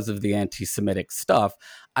was because of the anti-Semitic stuff.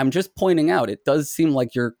 I'm just pointing out, it does seem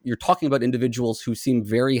like you're talking about individuals who seem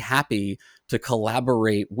very happy to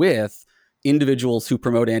collaborate with individuals who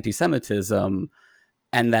promote anti-Semitism,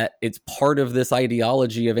 and that it's part of this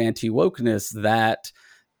ideology of anti-wokeness that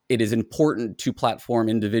it is important to platform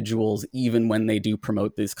individuals even when they do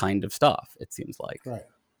promote this kind of stuff, it seems like. Right.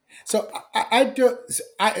 So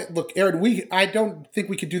look, Aaron, I don't think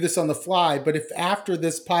we could do this on the fly, but if after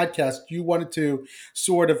this podcast you wanted to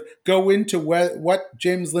sort of go into what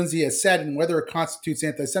James Lindsay has said and whether it constitutes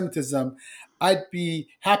anti-Semitism, I'd be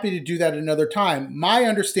happy to do that another time. My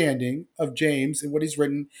understanding of James and what he's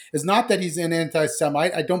written is not that he's an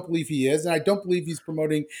anti-Semite. I don't believe he is, and I don't believe he's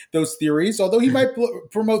promoting those theories, although he might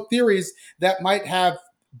promote theories that might have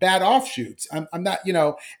bad offshoots. I'm not,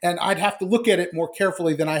 and I'd have to look at it more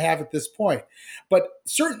carefully than I have at this point. But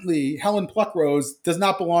certainly Helen Pluckrose does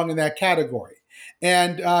not belong in that category.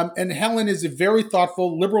 And Helen is a very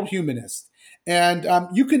thoughtful liberal humanist. And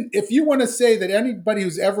you can, if you want to say that anybody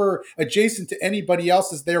who's ever adjacent to anybody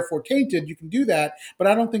else is therefore tainted, you can do that. But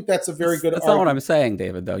I don't think that's a very good argument. That's not what I'm saying,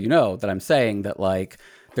 David, though. You know that I'm saying that, like,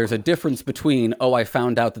 there's a difference between, I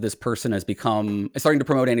found out that this person is starting to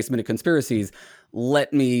promote anti-Semitic conspiracies.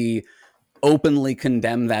 Let me openly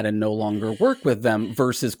condemn that and no longer work with them,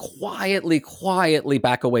 versus quietly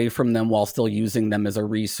back away from them while still using them as a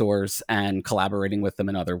resource and collaborating with them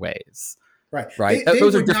in other ways. Right.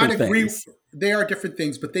 Those are different things. They are different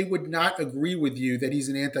things, but they would not agree with you that he's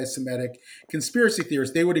an anti-Semitic conspiracy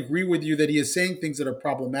theorist. They would agree with you that he is saying things that are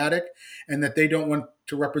problematic and that they don't want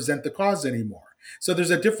to represent the cause anymore. So there's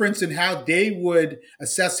a difference in how they would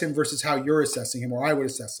assess him versus how you're assessing him or I would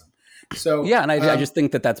assess him. So yeah, and I just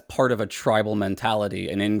think that that's part of a tribal mentality,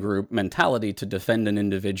 an in-group mentality to defend an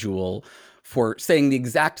individual for saying the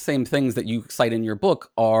exact same things that you cite in your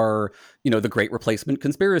book are, the Great Replacement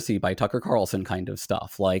Conspiracy by Tucker Carlson kind of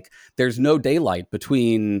stuff. Like, there's no daylight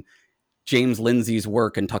between James Lindsay's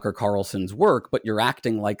work and Tucker Carlson's work, but you're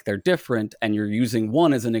acting like they're different, and you're using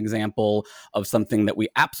one as an example of something that we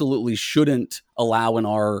absolutely shouldn't allow in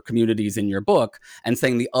our communities in your book, and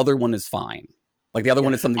saying the other one is fine. Like, the other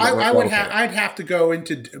one is something that I'd have to go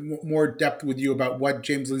into more depth with you about what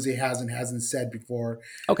James Lindsay has and hasn't said before.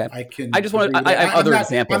 Okay. I have other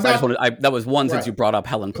examples. That was one, right. Since you brought up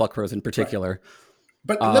Helen Pluckrose in particular.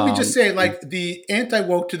 Right. But let me just say, like, the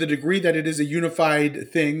anti-woke, to the degree that it is a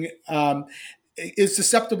unified thing, is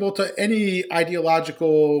susceptible to any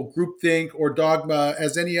ideological groupthink or dogma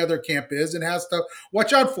as any other camp is, and has to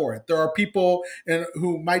watch out for it. There are people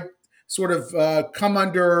who might sort of come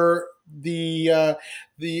under the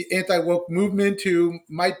anti-woke movement who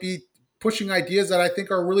might be pushing ideas that I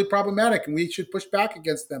think are really problematic, and we should push back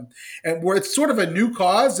against them. And where it's sort of a new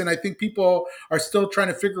cause, and I think people are still trying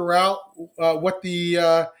to figure out what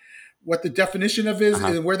the definition of is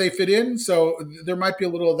and where they fit in. So there might be a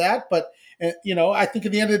little of that, but I think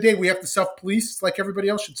at the end of the day, we have to self-police like everybody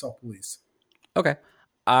else should self-police. Okay.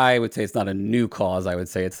 I would say it's not a new cause. I would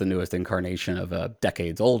say it's the newest incarnation of a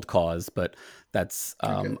decades-old cause, but that's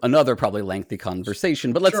another probably lengthy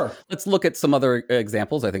conversation. But let's look at some other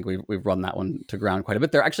examples. I think we've run that one to ground quite a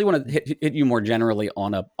bit there. I actually want to hit you more generally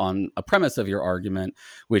on a premise of your argument,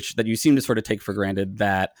 which that you seem to sort of take for granted,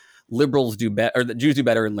 that liberals do better, or that Jews do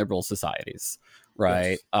better in liberal societies,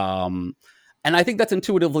 right? Yes. And I think that's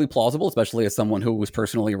intuitively plausible, especially as someone who was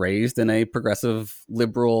personally raised in a progressive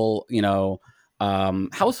liberal,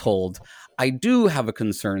 household. I do have a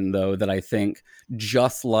concern, though, that I think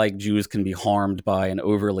just like Jews can be harmed by an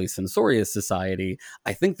overly censorious society,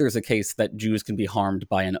 I think there's a case that Jews can be harmed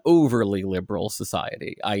by an overly liberal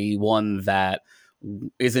society, i.e. one that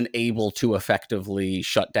isn't able to effectively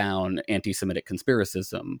shut down anti-Semitic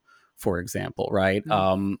conspiracism, for example, right?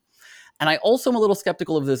 Mm. And I also am a little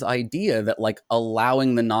skeptical of this idea that, like,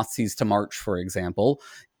 allowing the Nazis to march, for example,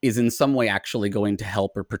 is in some way actually going to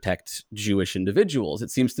help or protect Jewish individuals. It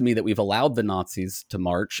seems to me that we've allowed the Nazis to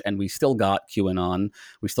march, and we still got QAnon,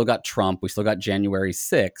 we still got Trump, we still got January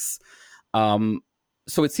 6th.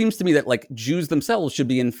 So it seems to me that like Jews themselves should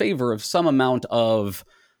be in favor of some amount of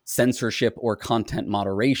censorship or content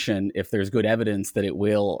moderation if there's good evidence that it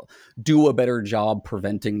will do a better job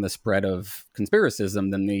preventing the spread of conspiracism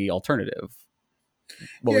than the alternative.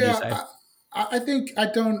 What would you say? I think I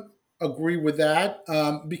don't agree with that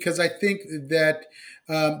because I think that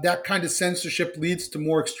that kind of censorship leads to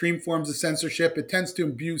more extreme forms of censorship. It tends to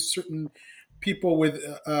imbue certain people with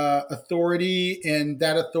authority, and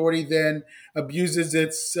that authority then abuses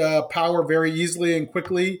its power very easily and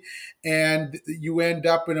quickly, and you end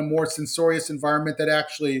up in a more censorious environment that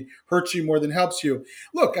actually hurts you more than helps you.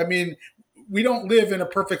 Look, I mean, we don't live in a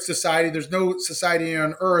perfect society. There's no society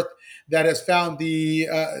on earth that has found the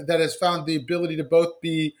ability to both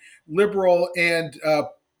be liberal and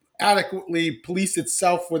adequately police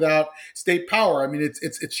itself without state power. I mean,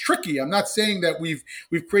 it's tricky. I'm not saying that we've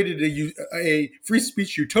created a free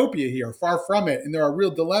speech utopia here. Far from it. And there are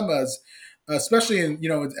real dilemmas, especially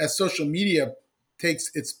in as social media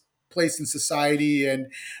takes its place in society, and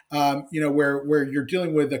where you're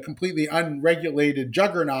dealing with a completely unregulated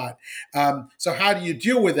juggernaut. So how do you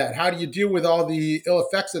deal with that? How do you deal with all the ill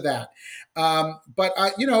effects of that? But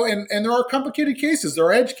and there are complicated cases. There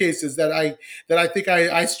are edge cases that I think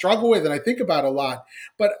I struggle with and I think about a lot.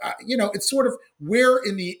 But it's sort of where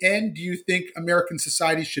in the end do you think American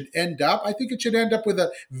society should end up? I think it should end up with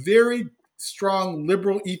a very strong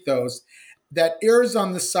liberal ethos that errs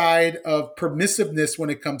on the side of permissiveness when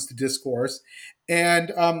it comes to discourse.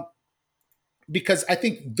 And because I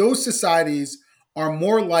think those societies are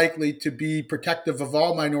more likely to be protective of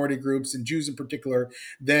all minority groups, and Jews in particular,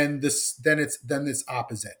 than this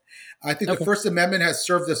opposite. I think the First Amendment has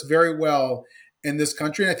served us very well in this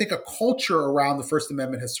country, and I think a culture around the First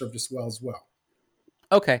Amendment has served us well as well.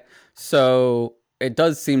 Okay, so it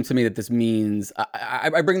does seem to me that this means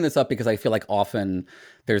I bring this up because I feel like often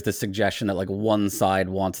there's this suggestion that like one side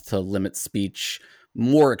wants to limit speech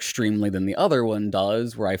more extremely than the other one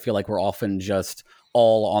does, where I feel like we're often just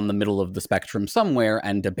all on the middle of the spectrum somewhere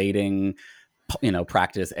and debating,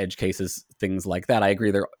 practice, edge cases, things like that. I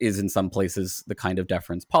agree there is in some places the kind of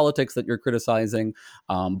deference politics that you're criticizing,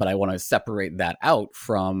 but I want to separate that out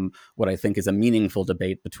from what I think is a meaningful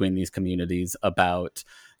debate between these communities about,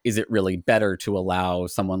 is it really better to allow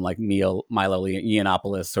someone like Milo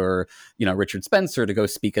Yiannopoulos or Richard Spencer to go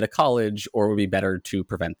speak at a college, or would it be better to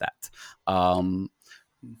prevent that?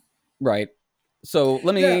 Right. So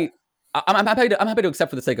let me. Yeah. I'm happy to accept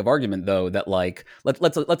for the sake of argument, though, that like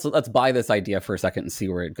let's buy this idea for a second and see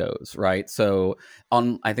where it goes. Right. So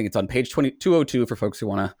I think it's on page 202 for folks who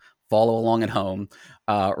want to follow along at home.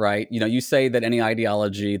 Right. You say that any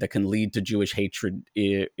ideology that can lead to Jewish hatred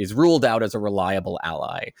is ruled out as a reliable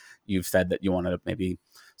ally. You've said that you want to maybe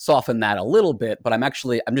soften that a little bit, but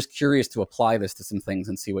I'm just curious to apply this to some things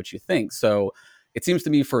and see what you think. So it seems to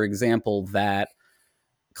me, for example, that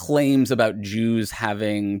claims about Jews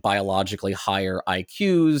having biologically higher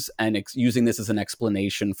IQs and using this as an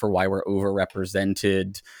explanation for why we're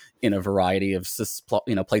overrepresented in a variety of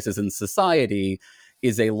places in society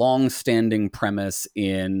is a long-standing premise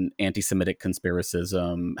in anti-Semitic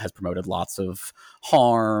conspiracism, has promoted lots of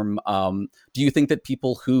harm. Do you think that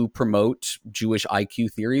people who promote Jewish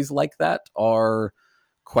IQ theories like that are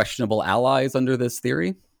questionable allies under this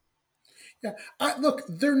theory? Yeah, look,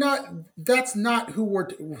 they're not. That's not who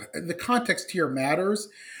the context here matters.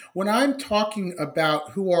 When I'm talking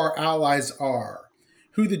about who our allies are,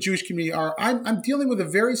 who the Jewish community are, I'm dealing with a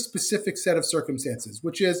very specific set of circumstances,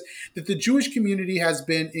 which is that the Jewish community has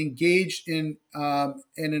been engaged in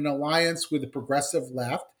an alliance with the progressive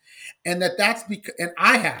left, and that's because, and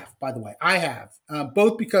I have, by the way,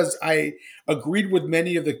 both because I agreed with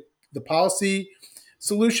many of the policy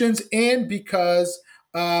solutions and because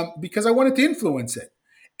I wanted to influence it.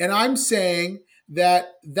 And I'm saying that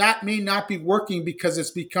may not be working because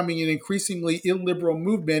it's becoming an increasingly illiberal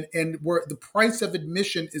movement, and where the price of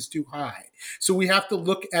admission is too high. So we have to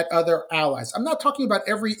look at other allies. I'm not talking about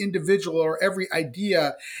every individual or every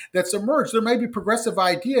idea that's emerged. There may be progressive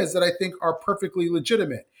ideas that I think are perfectly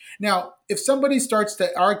legitimate. Now, if somebody starts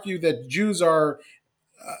to argue that Jews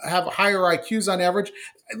have higher IQs on average,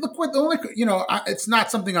 look what it's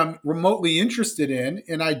not something I'm remotely interested in,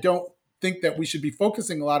 and I don't think that we should be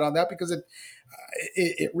focusing a lot on that because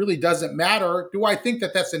it really doesn't matter. Do I think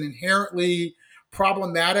that that's an inherently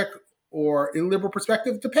problematic or illiberal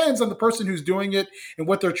perspective? It depends on the person who's doing it and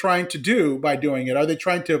what they're trying to do by doing it. Are they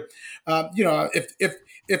trying to,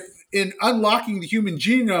 in unlocking the human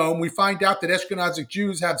genome, we find out that Ashkenazic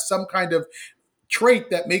Jews have some kind of trait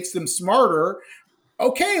that makes them smarter.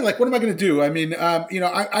 Okay, like what am I going to do? I mean, I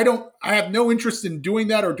have no interest in doing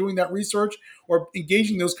that or doing that research or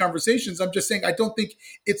engaging those conversations. I'm just saying I don't think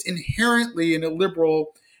it's inherently in a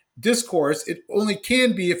liberal discourse. It only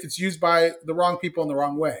can be if it's used by the wrong people in the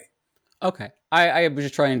wrong way. Okay. I was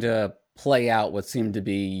just trying to play out what seemed to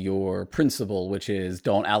be your principle, which is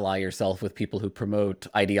don't ally yourself with people who promote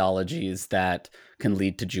ideologies that can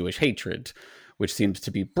lead to Jewish hatred, which seems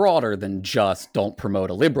to be broader than just don't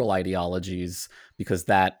promote liberal ideologies, because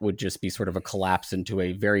that would just be sort of a collapse into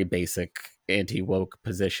a very basic anti-woke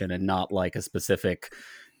position and not like a specific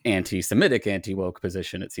anti-Semitic anti-woke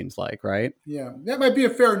position, it seems like, right? Yeah, that might be a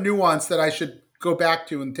fair nuance that I should go back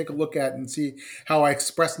to and take a look at and see how I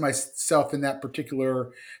express myself in that particular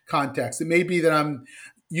context. It may be that I'm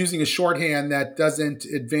using a shorthand that doesn't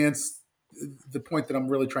advance the point that I'm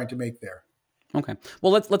really trying to make there. Okay.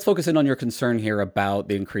 Well, let's focus in on your concern here about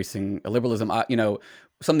the increasing liberalism.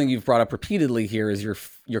 Something you've brought up repeatedly here is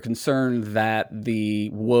your concern that the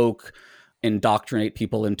woke indoctrinate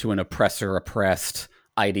people into an oppressor-oppressed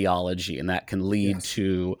ideology, and that can lead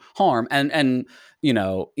to harm. And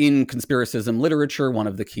in conspiracism literature, one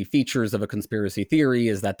of the key features of a conspiracy theory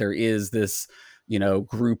is that there is this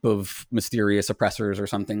group of mysterious oppressors or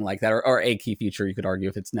something like that, or a key feature, you could argue,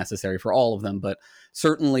 if it's necessary for all of them. But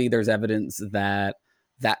certainly there's evidence that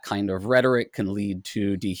that kind of rhetoric can lead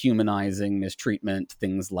to dehumanizing, mistreatment,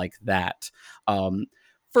 things like that.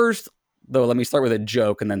 First, though, let me start with a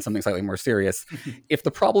joke and then something slightly more serious. If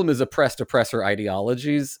the problem is oppressor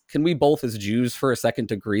ideologies, can we both as Jews for a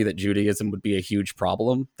second agree that Judaism would be a huge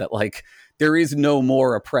problem? That there is no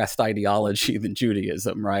more oppressed ideology than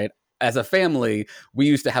Judaism, right? As a family, we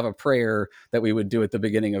used to have a prayer that we would do at the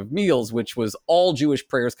beginning of meals, which was all Jewish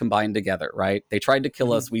prayers combined together, right? They tried to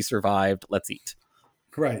kill us, we survived, let's eat.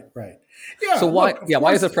 Right. Yeah. So why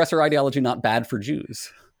is oppressor ideology not bad for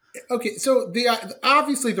Jews? Okay, so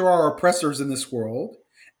obviously there are oppressors in this world,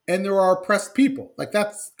 and there are oppressed people. Like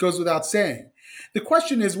that goes without saying. The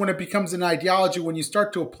question is when it becomes an ideology, when you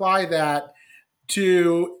start to apply that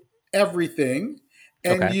to everything,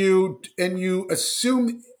 and you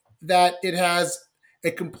assume that it has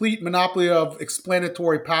a complete monopoly of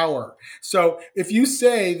explanatory power. So if you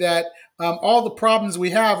say that all the problems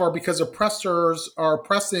we have are because oppressors are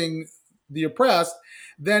oppressing the oppressed,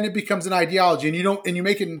 then it becomes an ideology, and you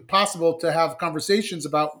make it impossible to have conversations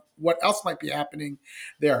about what else might be happening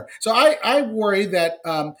there. So I worry that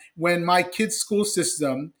when my kids' school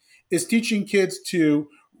system is teaching kids to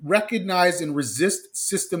recognize and resist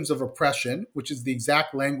systems of oppression, which is the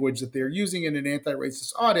exact language that they're using in an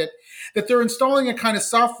anti-racist audit, that they're installing a kind of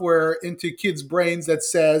software into kids' brains that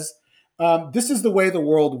says, this is the way the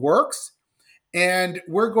world works, and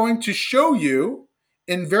we're going to show you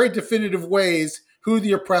in very definitive ways who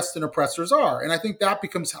the oppressed and oppressors are. And I think that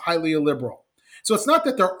becomes highly illiberal. So it's not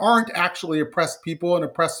that there aren't actually oppressed people and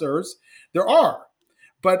oppressors. There are.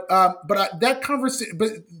 But the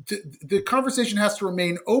conversation has to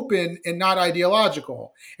remain open and not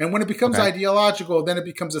ideological. And when it becomes ideological, then it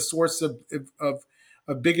becomes a source of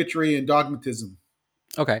bigotry and dogmatism.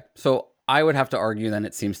 Okay. So I would have to argue then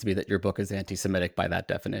it seems to be that your book is anti-Semitic by that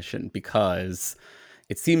definition, because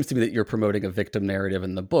it seems to be that you're promoting a victim narrative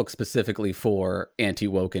in the book specifically for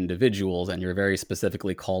anti-woke individuals, and you're very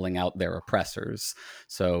specifically calling out their oppressors.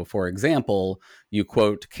 So, for example, you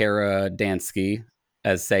quote Kara Dansky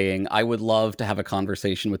as saying, I would love to have a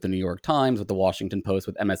conversation with the New York Times, with the Washington Post,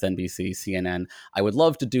 with MSNBC, CNN. I would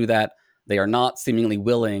love to do that. They are not seemingly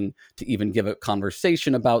willing to even give a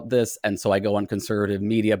conversation about this. And so I go on conservative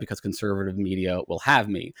media because conservative media will have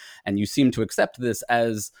me. And you seem to accept this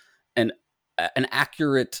as an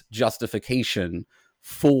accurate justification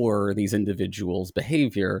for these individuals'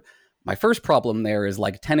 behavior. My first problem there is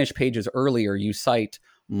 10-ish pages earlier, you cite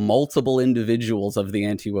multiple individuals of the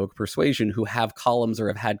anti-woke persuasion who have columns or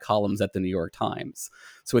have had columns at the New York Times.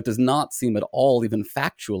 So it does not seem at all even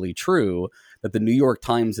factually true that the New York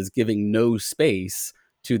Times is giving no space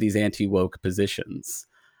to these anti-woke positions.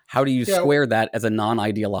 How do you square that as a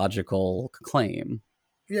non-ideological claim?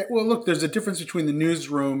 Yeah, well, look, there's a difference between the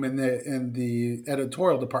newsroom and the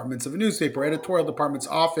editorial departments of a newspaper. Editorial departments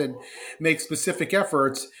often make specific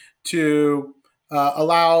efforts to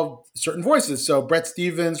allow certain voices. So Bret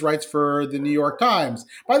Stephens writes for the New York Times.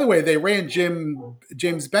 By the way, they ran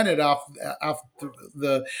James Bennett off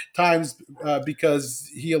the Times because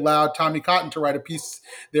he allowed Tommy Cotton to write a piece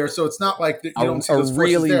there. So it's not like you don't see those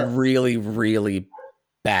voices there. Really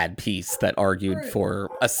bad piece that argued for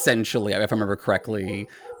essentially, if I remember correctly,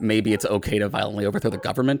 maybe it's okay to violently overthrow the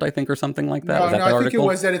government, I think, or something like that. No, I think it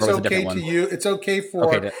was that it's it okay to use. It's okay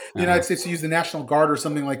for the United States to use the National Guard or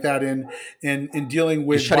something like that in dealing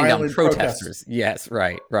with shutting down protesters. Yes,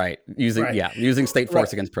 right. Using state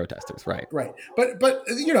force against protesters. Right. But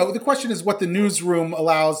the question is what the newsroom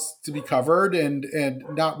allows to be covered and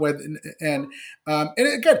not whether and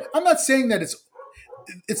again, I'm not saying that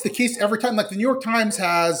it's the case every time. Like the New York Times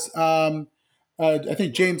has, I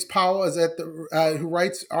think James Powell is who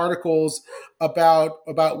writes articles about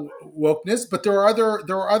wokeness, but there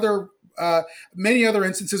are many other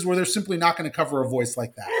instances where they're simply not going to cover a voice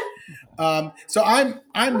like that. So I'm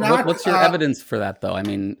not. What's your evidence for that, though? I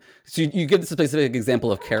mean, so you give this specific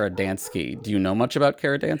example of Kara Dansky. Do you know much about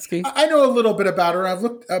Kara Dansky? I know a little bit about her. I've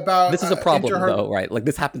looked about. This is a problem, though, right? Like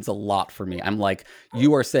this happens a lot for me. I'm like,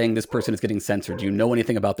 you are saying this person is getting censored. Do you know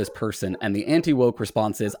anything about this person? And the anti-woke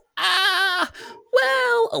response is,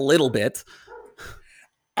 well, a little bit.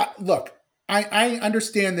 Look, I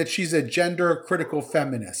understand that she's a gender critical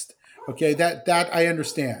feminist. Okay, that I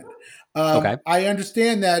understand. Okay. I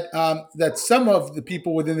understand that some of the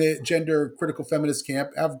people within the gender critical feminist camp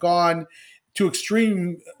have gone to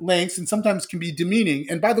extreme lengths and sometimes can be demeaning.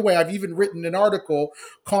 And by the way, I've even written an article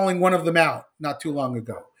calling one of them out not too long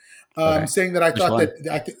ago, saying that I thought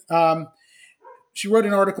that she wrote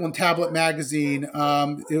an article in Tablet Magazine.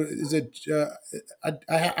 I'm just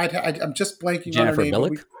blanking on her name.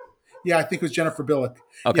 Jennifer Bilek? Yeah, I think it was Jennifer Bilek.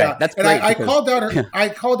 Okay, yeah. that's and great. I called out her. I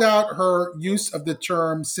called out her use of the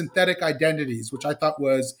term synthetic identities, which I thought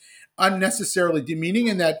was unnecessarily demeaning,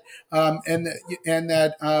 and that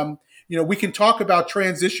we can talk about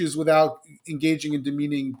trans issues without engaging in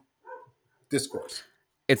demeaning discourse.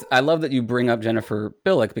 I love that you bring up Jennifer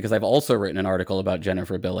Bilek because I've also written an article about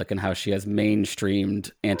Jennifer Bilek and how she has mainstreamed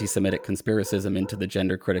anti-Semitic conspiracism into the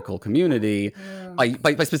gender critical community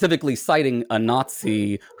by specifically citing a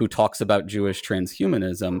Nazi who talks about Jewish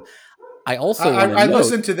transhumanism. I also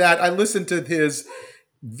listened to that. I listened to his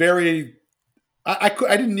very. I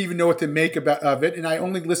didn't even know what to make of it, and I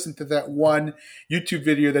only listened to that one YouTube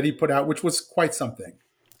video that he put out, which was quite something.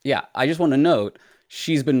 Yeah, I just want to note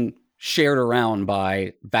she's been shared around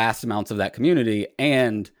by vast amounts of that community.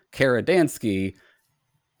 And Kara Dansky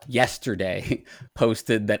yesterday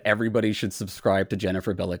posted that everybody should subscribe to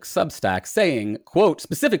Jennifer Bilek's Substack, saying, quote,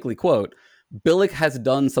 specifically, quote, Bilek has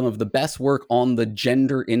done some of the best work on the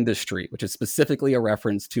gender industry, which is specifically a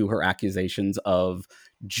reference to her accusations of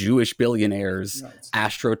Jewish billionaires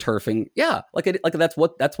astroturfing. Yeah, that's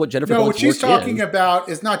what Jennifer. No, what she's talking about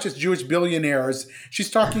is not just Jewish billionaires.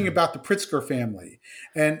 She's talking about the Pritzker family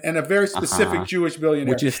and a very specific Jewish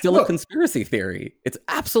billionaire, which is still a conspiracy theory. It's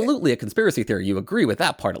absolutely a conspiracy theory. You agree with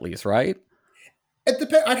that part, at least, right?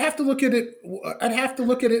 I'd have to look at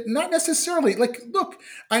it. Not necessarily. Like, look,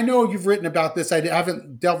 I know you've written about this. I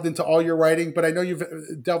haven't delved into all your writing, but I know you've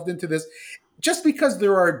delved into this. Just because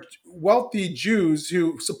there are wealthy Jews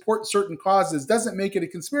who support certain causes doesn't make it a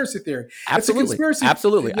conspiracy theory. Absolutely. It's a conspiracy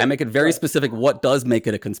Absolutely. I make it very specific what does make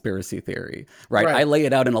it a conspiracy theory, right? I lay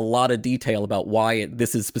it out in a lot of detail about why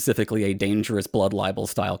this is specifically a dangerous blood libel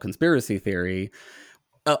style conspiracy theory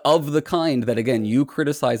of the kind that, again, you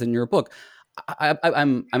criticize in your book.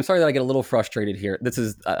 I'm sorry that I get a little frustrated here. This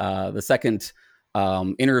is the second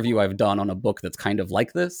interview I've done on a book that's kind of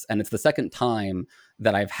like this, and it's the second time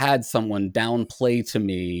that I've had someone downplay to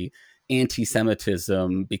me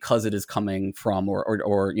anti-Semitism because it is coming from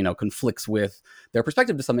or conflicts with their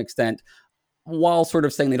perspective to some extent, while sort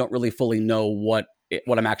of saying they don't really fully know what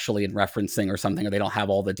I'm actually referencing or something, or they don't have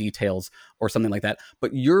all the details or something like that.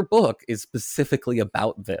 But your book is specifically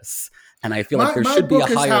about this. And I feel like there should be a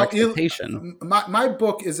higher expectation. My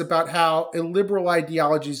book is about how illiberal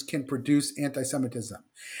ideologies can produce anti-Semitism.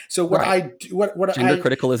 So Gender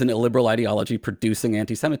critical is an illiberal ideology producing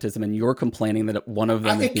anti-Semitism, and you're complaining that one of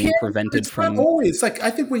them is being prevented from. Not always. Like,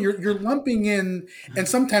 I think when you're lumping in, and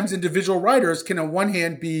sometimes individual writers can on one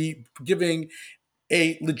hand be giving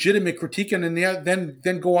a legitimate critique and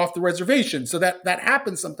then go off the reservation. So that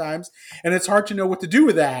happens sometimes, and it's hard to know what to do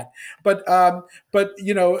with that. But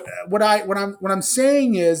what I'm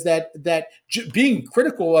saying is that being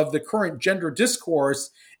critical of the current gender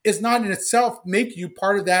discourse is not in itself make you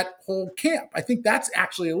part of that whole camp. I think that's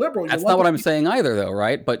actually illiberal. That's not what I'm saying either, though,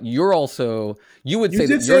 right? But you would say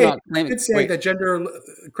that gender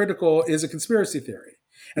critical is a conspiracy theory.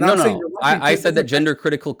 And I said that gender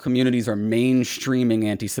critical communities are mainstreaming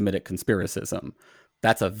anti-Semitic conspiracism.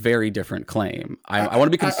 That's a very different claim. I want to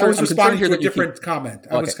be concerned. I was responding to a that different comment.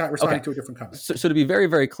 I was responding to a different comment. So to be very,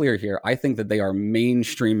 very clear here, I think that they are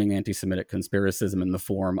mainstreaming anti-Semitic conspiracism in the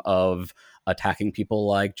form of attacking people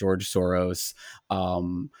like George Soros.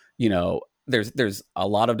 There's a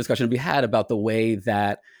lot of discussion to be had about the way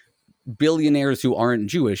that billionaires who aren't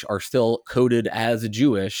Jewish are still coded as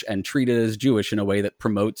Jewish and treated as Jewish in a way that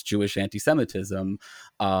promotes Jewish anti-Semitism.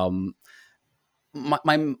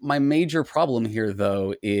 My major problem here,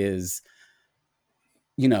 though, is,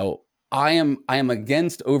 I am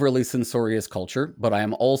against overly censorious culture, but I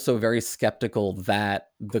am also very skeptical that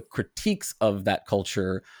the critiques of that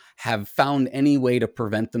culture have found any way to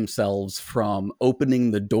prevent themselves from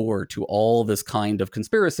opening the door to all this kind of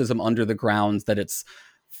conspiracism under the grounds that it's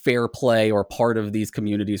fair play or part of these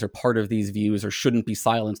communities or part of these views or shouldn't be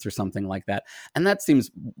silenced or something like that. And that seems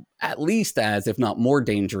at least as, if not more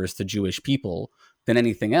dangerous to Jewish people than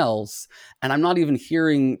anything else. And I'm not even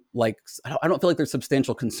hearing I don't feel like there's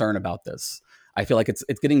substantial concern about this. I feel like it's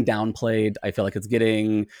getting downplayed. I feel like it's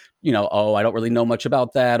getting, I don't really know much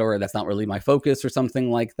about that, or that's not really my focus or something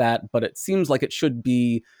like that. But it seems like it should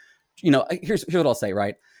be, here's what I'll say,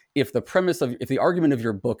 right? If the argument of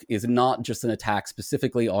your book is not just an attack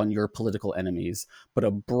specifically on your political enemies, but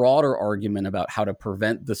a broader argument about how to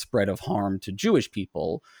prevent the spread of harm to Jewish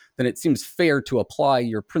people, then it seems fair to apply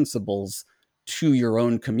your principles to your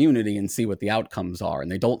own community and see what the outcomes are.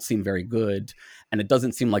 And they don't seem very good. And it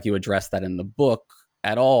doesn't seem like you address that in the book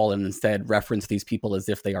at all, and instead reference these people as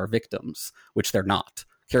if they are victims, which they're not.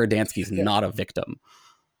 Karadanski is not a victim.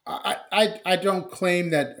 I don't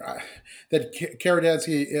claim that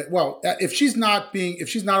Karadanski. Well, if she's not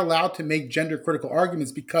allowed to make gender critical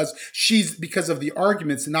arguments because of the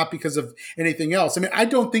arguments and not because of anything else. I mean, I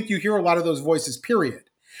don't think you hear a lot of those voices. Period.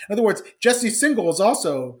 In other words, Jesse Singal is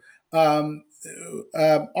also often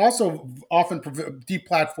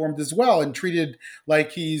deplatformed as well and treated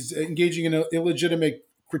like he's engaging in an illegitimate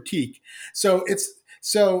critique.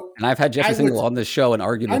 And I've had Jesse Singal on this show and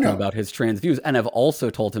argued with him about his trans views, and I've also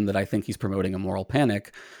told him that I think he's promoting a moral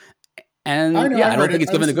panic. And I don't think he's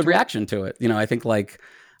given a good reaction to it. I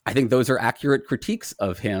think those are accurate critiques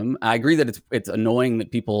of him. I agree that it's annoying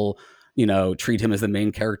that people, treat him as the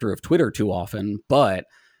main character of Twitter too often, but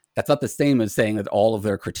that's not the same as saying that all of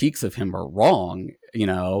their critiques of him are wrong,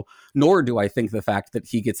 nor do I think the fact that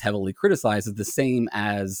he gets heavily criticized is the same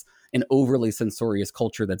as an overly censorious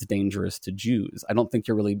culture that's dangerous to Jews. I don't think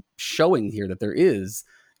you're really showing here that there is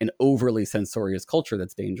an overly censorious culture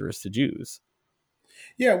that's dangerous to Jews.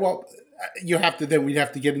 Yeah, well, we'd have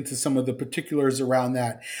to get into some of the particulars around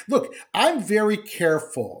that. Look, I'm very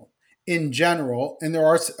careful in general, and there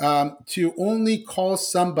are to only call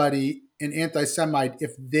somebody an anti-Semite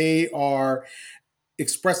if they are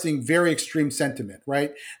expressing very extreme sentiment,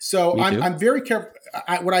 right? So I'm very careful.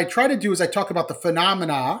 What I try to do is I talk about the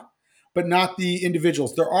phenomena, but not the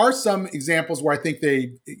individuals. There are some examples where I think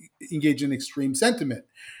they engage in extreme sentiment,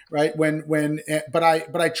 right? But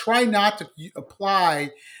I try not to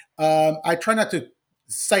apply. I try not to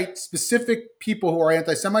cite specific people who are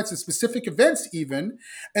anti-Semites and specific events even.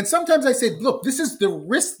 And sometimes I say, look, this is the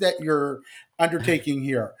risk that you're undertaking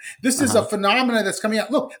here. This is a phenomenon that's coming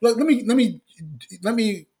out. Look, let me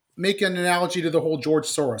make an analogy to the whole George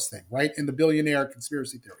Soros thing, right? And the billionaire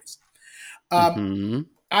conspiracy theories.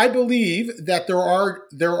 I believe that there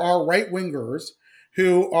are right-wingers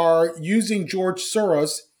who are using George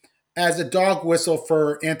Soros as a dog whistle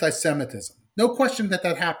for anti-Semitism. No question that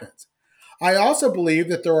happens. I also believe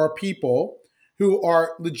that there are people who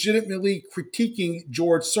are legitimately critiquing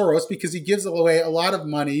George Soros because he gives away a lot of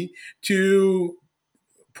money to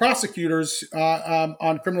prosecutors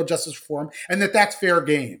on criminal justice reform, and that's fair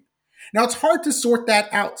game. Now, it's hard to sort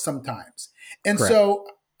that out sometimes. And Correct. So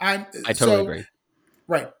I totally agree.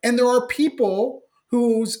 Right. And there are people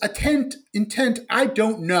whose intent I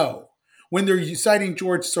don't know when they're citing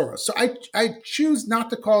George Soros. So I choose not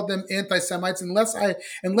to call them anti-Semites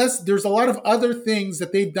unless there's a lot of other things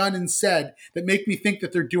that they've done and said that make me think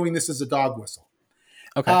that they're doing this as a dog whistle.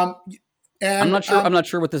 Okay. I'm not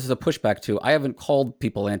sure what this is a pushback to. I haven't called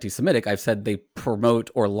people anti-Semitic. I've said they promote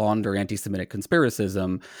or launder anti-Semitic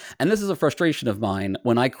conspiracism. And this is a frustration of mine.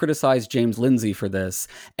 When I criticized James Lindsay for this,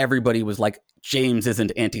 everybody was like, James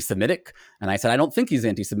isn't anti-Semitic. And I said, I don't think he's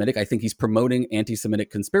anti-Semitic. I think he's promoting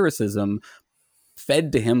anti-Semitic conspiracism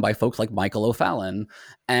fed to him by folks like Michael O'Fallon.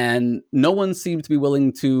 And no one seemed to be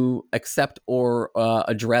willing to accept or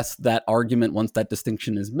address that argument once that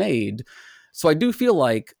distinction is made. So I do feel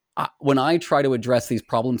like when I try to address these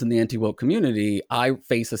problems in the anti-woke community, I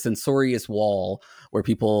face a censorious wall where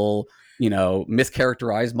people,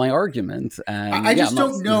 mischaracterized my argument. And I just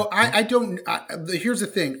don't know. I don't. Here's the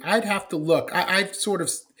thing. I'd have to look. I sort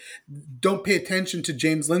of don't pay attention to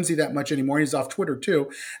James Lindsay that much anymore. He's off Twitter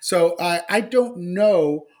too. So I don't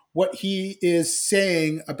know what he is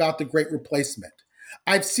saying about the Great Replacement.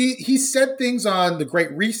 I've seen he said things on the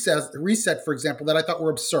Great Reset, for example, that I thought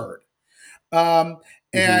were absurd.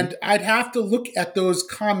 And I'd have to look at those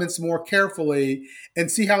comments more carefully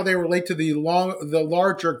and see how they relate to the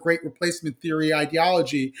larger Great Replacement theory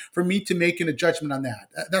ideology for me to make a judgment on that.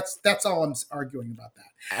 That's all I'm arguing about that.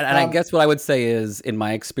 And I guess what I would say is, in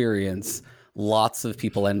my experience, lots of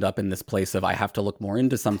people end up in this place of I have to look more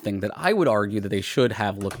into something that I would argue that they should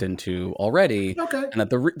have looked into already. Okay. And that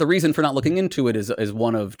the reason for not looking into it is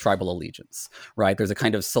one of tribal allegiance, right? There's a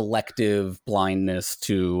kind of selective blindness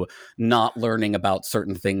to not learning about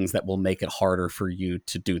certain things that will make it harder for you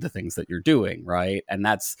to do the things that you're doing, right? And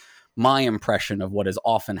that's my impression of what is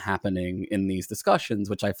often happening in these discussions,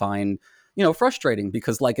 which I find, frustrating,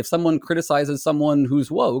 because like if someone criticizes someone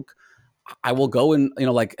who's woke, I will go and,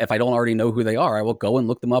 if I don't already know who they are, I will go and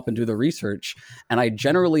look them up and do the research. And I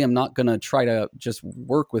generally am not going to try to just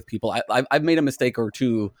work with people. I've made a mistake or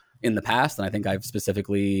two in the past, and I think I've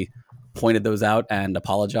specifically pointed those out and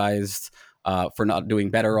apologized for not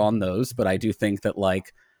doing better on those. But I do think that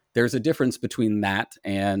there's a difference between that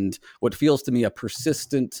and what feels to me a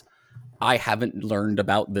persistent, I haven't learned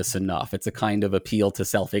about this enough. It's a kind of appeal to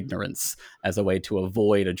self-ignorance as a way to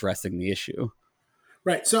avoid addressing the issue.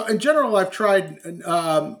 Right. So in general, I've tried, and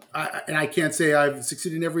I can't say I've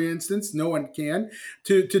succeeded in every instance. No one can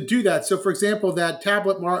to do that. So, for example, that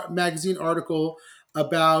Tablet magazine article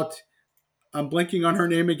about, I'm blanking on her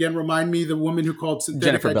name again. Remind me, the woman who called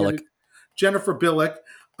synthetic Jennifer Billick.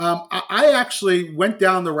 I actually went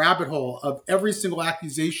down the rabbit hole of every single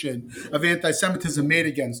accusation of anti-Semitism made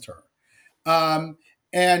against her.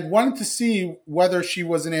 And wanted to see whether she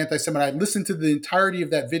was an anti-Semite. I listened to the entirety of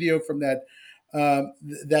that video from that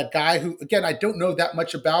guy who, again, I don't know that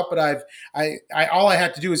much about, but I all I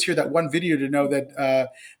had to do is hear that one video to know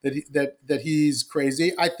that he's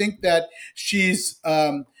crazy. I think that she's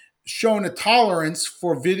shown a tolerance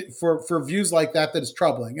for views like that is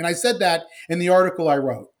troubling, and I said that in the article I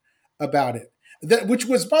wrote about it. Which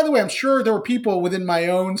was, by the way, I'm sure there were people within my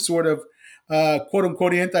own sort of quote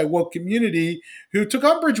unquote anti-woke community who took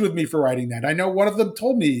umbrage with me for writing that. I know one of them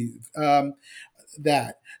told me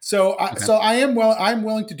that. So I'm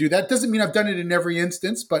willing to do that. Doesn't mean I've done it in every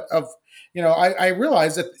instance, but I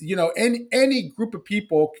realize that, any group of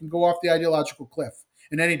people can go off the ideological cliff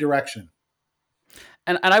in any direction.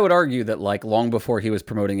 And I would argue that long before he was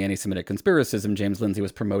promoting anti-Semitic conspiracism, James Lindsay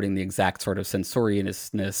was promoting the exact sort of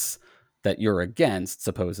censoriousness that you're against,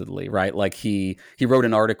 supposedly, right? He wrote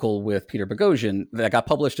an article with Peter Boghossian that got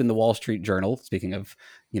published in the Wall Street Journal, speaking of,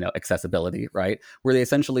 accessibility, right? Where they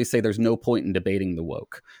essentially say there's no point in debating the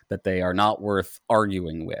woke, that they are not worth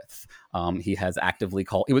arguing with. He has actively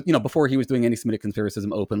called, before he was doing anti-Semitic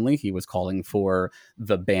conspiracism openly, he was calling for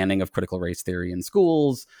the banning of critical race theory in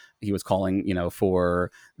schools. He was calling,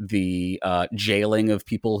 for the jailing of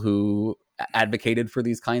people who advocated for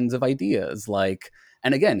these kinds of ideas.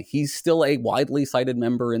 And again, he's still a widely cited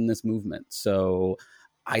member in this movement. So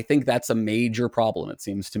I think that's a major problem, it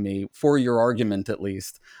seems to me, for your argument at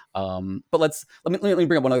least. But let me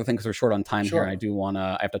bring up one other thing because we're short on time here, and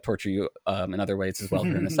I have to torture you in other ways as well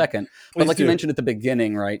here in a second. But you mentioned at the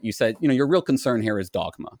beginning, right? You said, your real concern here is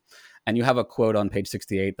dogma. And you have a quote on page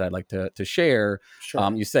 68 that I'd like to share.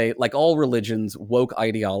 Sure. You say, like all religions, woke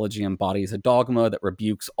ideology embodies a dogma that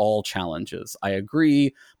rebukes all challenges. I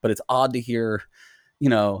agree, but it's odd to hear...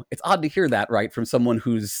 it's odd to hear that, right, from someone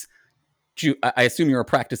who's I assume you're a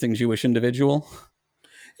practicing Jewish individual.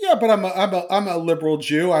 Yeah, but I'm a liberal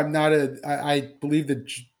Jew. I'm not I believe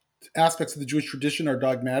that aspects of the Jewish tradition are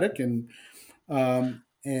dogmatic, and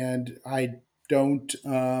I don't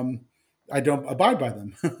abide by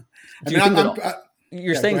them.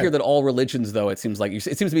 You're saying here that all religions, though, it seems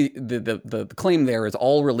to be the claim there is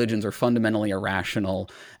all religions are fundamentally irrational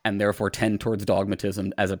and therefore tend towards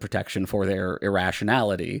dogmatism as a protection for their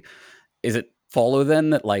irrationality. Is it follow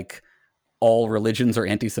then that all religions are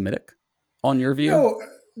anti-Semitic on your view?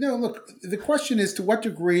 No. Look, the question is to what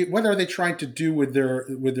degree, what are they trying to do with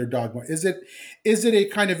their dogma? Is it a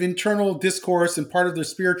kind of internal discourse and part of their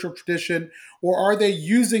spiritual tradition, or are they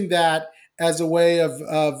using that as a way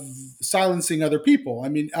of silencing other people? I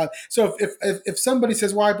mean, so if somebody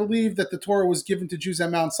says, well, I believe that the Torah was given to Jews at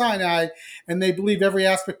Mount Sinai, and they believe every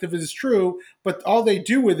aspect of it is true, but all they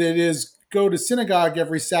do with it is go to synagogue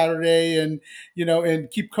every Saturday and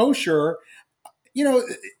keep kosher,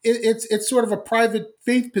 it's sort of a private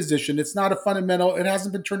faith position. It's not a fundamental. It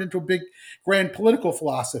hasn't been turned into a big grand political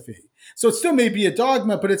philosophy. So it still may be a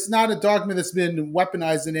dogma, but it's not a dogma that's been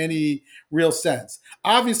weaponized in any real sense.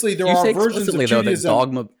 Obviously, there are versions of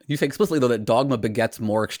Judaism. You say explicitly though that dogma begets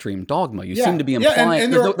more extreme dogma. You seem to be implying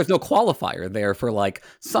there's no qualifier there for like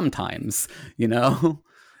sometimes,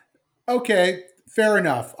 Okay, fair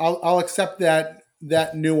enough. I'll accept that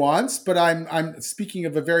nuance, but I'm speaking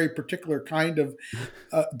of a very particular kind of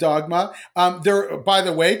dogma. By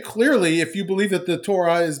the way, clearly, if you believe that the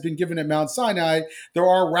Torah has been given at Mount Sinai, there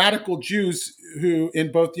are radical Jews who,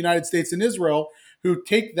 in both the United States and Israel, who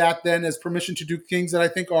take that then as permission to do things that I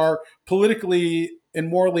think are politically and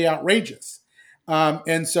morally outrageous.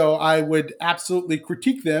 And so I would absolutely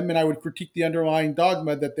critique them, and I would critique the underlying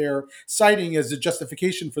dogma that they're citing as a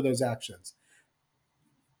justification for those actions.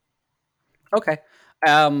 Okay.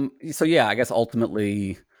 So yeah, I guess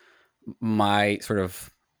ultimately my sort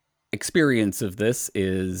of experience of this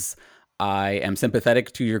is I am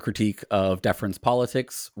sympathetic to your critique of deference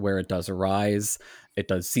politics where it does arise. It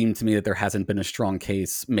does seem to me that there hasn't been a strong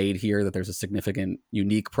case made here that there's a significant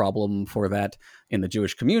unique problem for that in the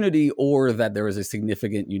Jewish community, or that there is a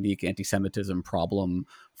significant unique anti-Semitism problem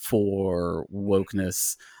for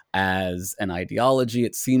wokeness as an ideology.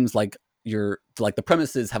 It seems like the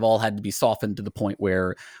premises have all had to be softened to the point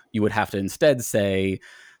where you would have to instead say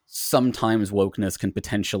sometimes wokeness can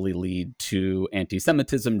potentially lead to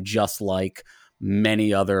anti-Semitism, just like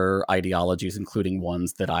many other ideologies, including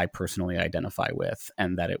ones that I personally identify with,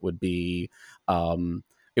 and that it would be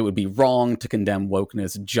wrong to condemn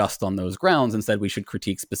wokeness just on those grounds. Instead, we should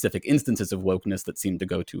critique specific instances of wokeness that seem to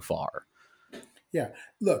go too far. Yeah,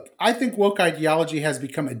 look, I think woke ideology has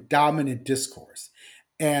become a dominant discourse.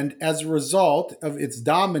 And as a result of its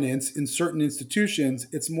dominance in certain institutions,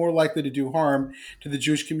 it's more likely to do harm to the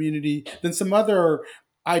Jewish community than some other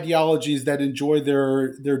ideologies that enjoy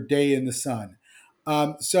their day in the sun.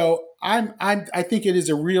 So I think it is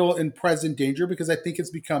a real and present danger because I think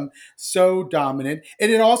it's become so dominant,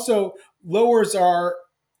 and it also lowers our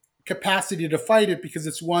capacity to fight it because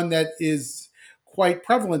it's one that is quite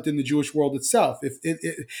prevalent in the Jewish world itself.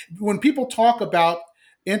 When people talk about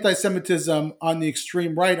anti-Semitism on the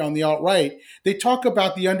extreme right, on the alt-right, they talk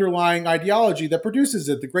about the underlying ideology that produces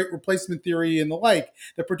it, the Great Replacement theory and the like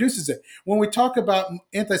that produces it. When we talk about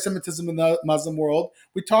anti-Semitism in the Muslim world,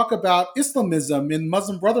 we talk about Islamism and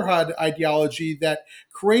Muslim Brotherhood ideology that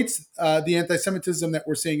creates the anti-Semitism that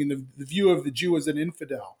we're seeing in the view of the Jew as an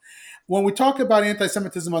infidel. When we talk about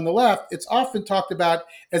anti-Semitism on the left, it's often talked about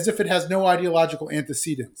as if it has no ideological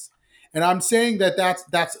antecedents. And I'm saying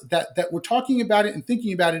that we're talking about it and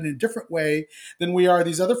thinking about it in a different way than we are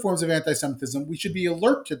these other forms of anti-Semitism. We should be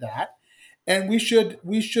alert to that, and we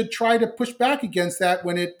should try to push back against that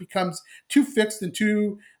when it becomes too fixed and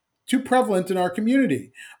too prevalent in our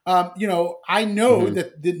community. I know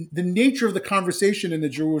that the nature of the conversation in the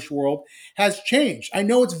Jewish world has changed. I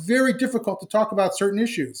know it's very difficult to talk about certain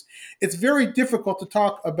issues. It's very difficult to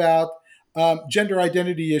talk about gender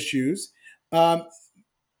identity issues.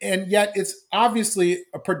 And yet it's obviously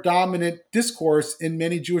a predominant discourse in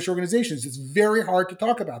many Jewish organizations. It's very hard to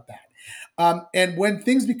talk about that. And when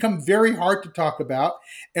things become very hard to talk about,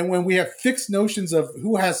 and when we have fixed notions of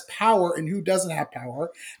who has power and who doesn't have power,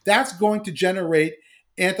 that's going to generate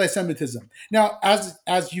anti-Semitism. Now,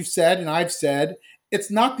 as you've said and I've said, it's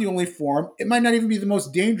not the only form. It might not even be the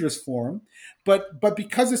most dangerous form, but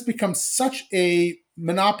because it's become such a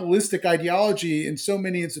monopolistic ideology in so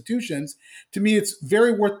many institutions, to me, it's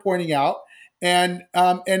very worth pointing out, and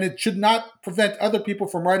it should not prevent other people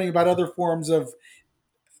from writing about other forms of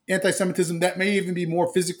anti-Semitism that may even be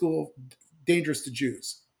more physical dangerous to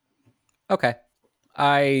Jews. Okay,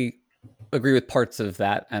 I agree with parts of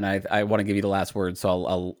that, and I want to give you the last word,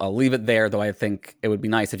 so I'll leave it there. Though I think it would be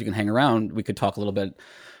nice if you can hang around. We could talk a little bit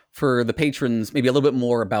for the patrons, maybe a little bit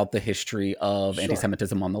more about the history of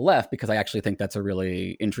anti-Semitism on the left, because I actually think that's a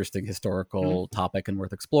really interesting historical topic and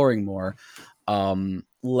worth exploring more. One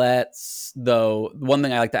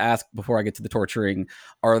thing I like to ask before I get to the torturing,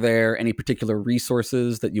 are there any particular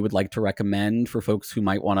resources that you would like to recommend for folks who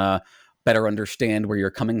might want to better understand where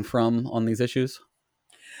you're coming from on these issues?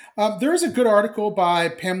 There is a good article by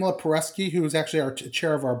Pamela Paresky, who is actually our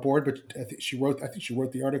chair of our board, but I think she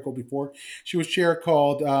wrote the article before she was chair,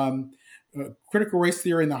 called Critical Race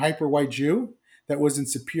Theory and the Hyper-White Jew, that was in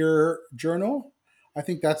Superior Journal. I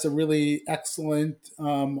think that's a really excellent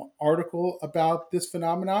article about this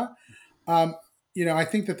phenomena. I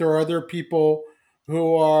think that there are other people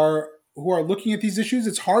who are looking at these issues.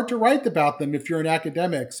 It's hard to write about them if you're an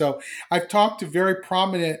academic. So I've talked to very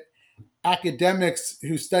prominent academics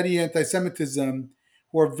who study anti-Semitism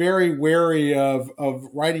who are very wary of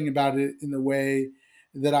writing about it in the way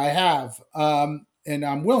that I have, and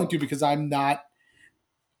I'm willing to because I'm not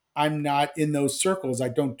in those circles. I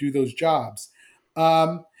don't do those jobs.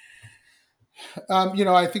 I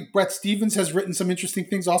think Bret Stephens has written some interesting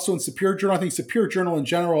things also in Superior Journal. I think Superior Journal in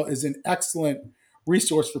general is an excellent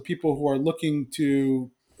resource for people who are looking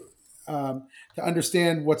to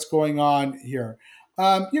understand what's going on here.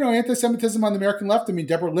 Anti-Semitism on the American left. I mean,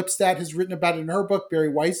 Deborah Lipstadt has written about it in her book. Barry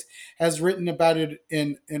Weiss has written about it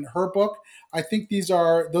in her book. I think those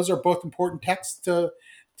are both important texts to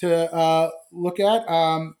look at.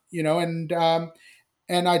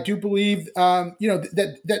 And I do believe,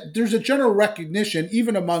 that there's a general recognition,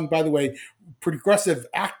 even among, by the way, progressive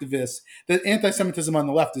activists, that anti-Semitism on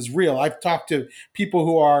the left is real. I've talked to people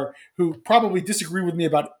who probably disagree with me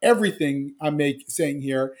about everything I'm saying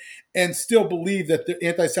here, and still believe that the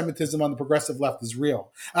anti-Semitism on the progressive left is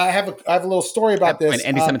real. I have a little story about this. And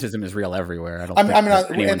anti-Semitism is real everywhere.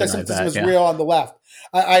 Anti-Semitism is real on the left.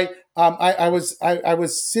 I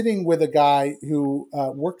was sitting with a guy who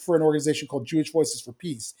worked for an organization called Jewish Voices for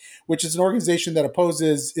Peace, which is an organization that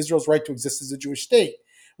opposes Israel's right to exist as a Jewish state,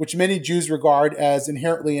 which many Jews regard as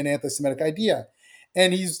inherently an anti-Semitic idea.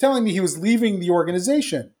 And he's telling me he was leaving the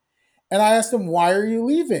organization. And I asked him, "Why are you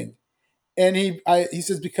leaving?" And he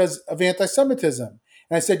says, "Because of anti-Semitism."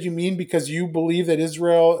 And I said, "You mean because you believe that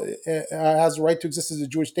Israel has a right to exist as a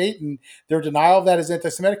Jewish state and their denial of that is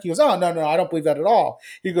anti-Semitic?" He goes, "Oh, no, I don't believe that at all."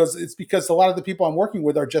 He goes, "It's because a lot of the people I'm working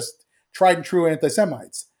with are just tried and true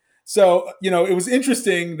anti-Semites." So, it was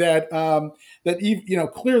interesting that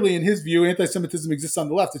clearly in his view, anti-Semitism exists on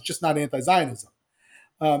the left. It's just not anti-Zionism.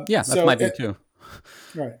 That's my view too.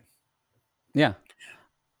 Right. Yeah.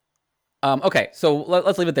 Okay, so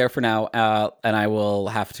let's leave it there for now, and I will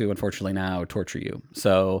have to, unfortunately, now torture you.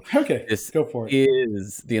 So okay, this go for it.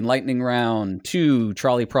 Is the Enlightening Round 2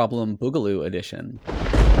 Trolley Problem Boogaloo edition.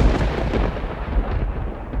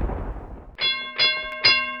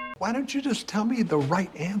 Why don't you just tell me the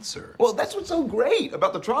right answer? Well, that's what's so great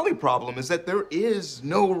about the trolley problem is that there is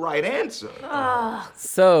no right answer.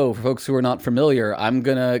 So, for folks who are not familiar, I'm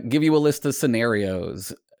going to give you a list of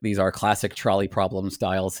scenarios. These are classic trolley problem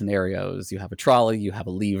style scenarios. You have a trolley, you have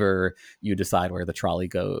a lever, you decide where the trolley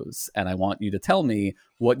goes. And I want you to tell me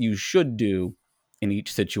what you should do in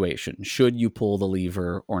each situation. Should you pull the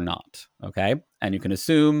lever or not? Okay? And you can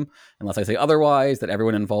assume, unless I say otherwise, that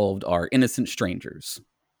everyone involved are innocent strangers.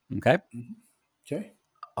 Okay? Okay.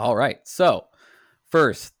 All right. So,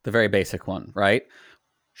 first, the very basic one, right?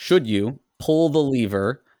 Should you pull the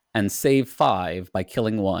lever and save 5 by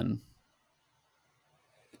killing 1?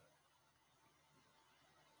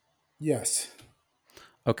 Yes.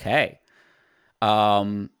 Okay.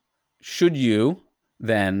 Should you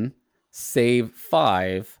then save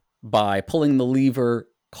 5 by pulling the lever,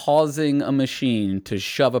 causing a machine to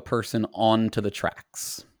shove a person onto the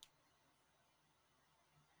tracks?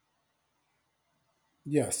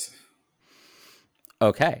 Yes.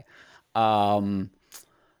 Okay.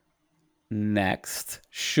 Next,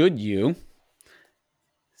 should you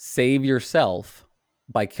save yourself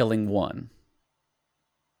by killing 1?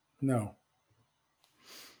 No.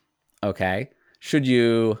 Okay. Should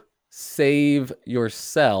you save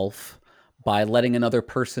yourself by letting another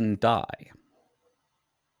person die?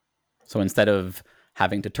 So instead of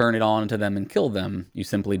having to turn it on to them and kill them, you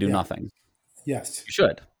simply do nothing. Yes. You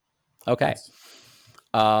should. Okay. Yes.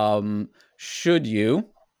 Should you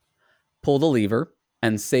pull the lever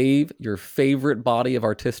and save your favorite body of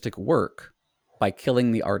artistic work by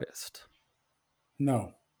killing the artist?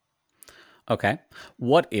 No. Okay.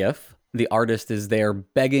 What if the artist is there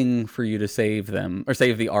begging for you to save them or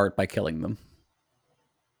save the art by killing them?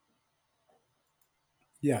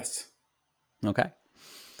 Yes. Okay.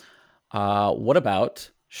 What about,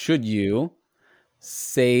 should you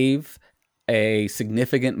save a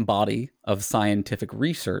significant body of scientific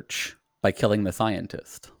research by killing the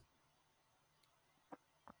scientist?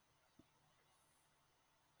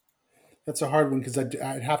 That's a hard one because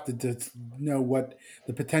I'd have to know what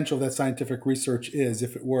the potential of that scientific research is.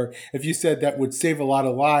 If you said that would save a lot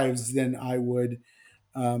of lives, then I would,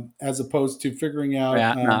 as opposed to figuring out.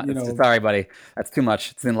 Sorry, buddy, that's too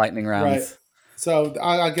much. It's Enlightening Rounds. Right. So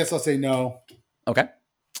I guess I'll say no. Okay,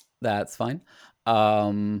 that's fine.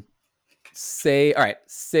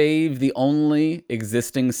 Save the only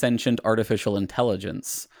existing sentient artificial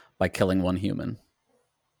intelligence by killing 1 human.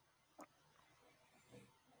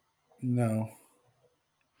 No.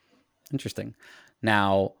 Interesting.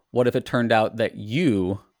 Now, what if it turned out that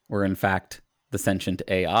you were in fact the sentient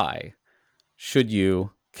AI? Should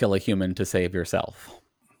you kill a human to save yourself?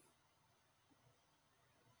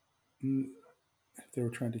 If they were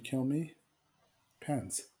trying to kill me,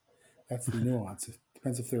 depends. That's the nuance. It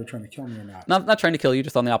depends if they were trying to kill me or not. Not trying to kill you,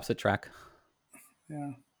 just on the opposite track.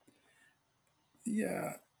 Yeah.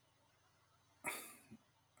 Yeah.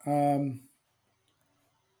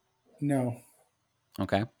 No.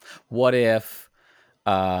 Okay. What if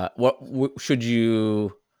should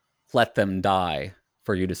you let them die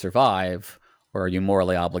for you to survive, or are you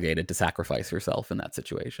morally obligated to sacrifice yourself in that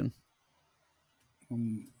situation?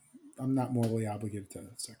 I'm not morally obligated to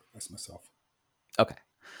sacrifice myself. Okay.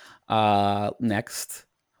 Next,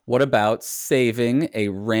 what about saving a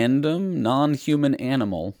random non-human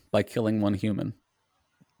animal by killing one human?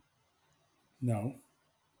 No.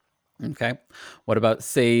 Okay. What about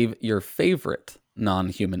save your favorite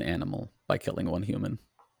non-human animal by killing one human?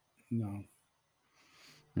 No.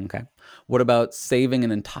 Okay. What about saving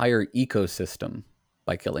an entire ecosystem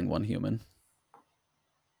by killing one human?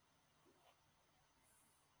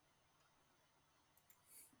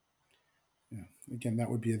 Yeah. Again, that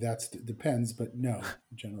would be depends, but no,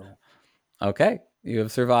 in general. Okay. You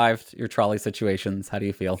have survived your trolley situations. How do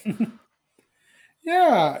you feel?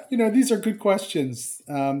 Yeah, these are good questions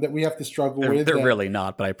that we have to struggle with. They're really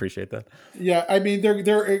not, but I appreciate that. Yeah, I mean,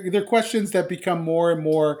 they're questions that become more and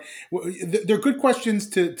more. They're good questions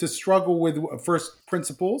to struggle with first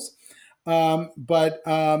principles, but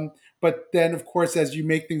then of course as you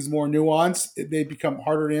make things more nuanced, they become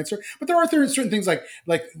harder to answer. But there are certain things like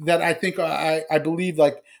that. I think I believe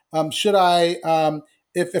should I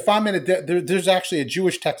if I'm in there's actually a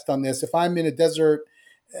Jewish text on this. If I'm in a desert.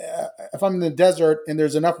 If I'm in the desert and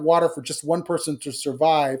there's enough water for just one person to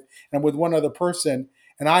survive, and I'm with one other person,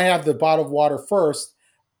 and I have the bottle of water first,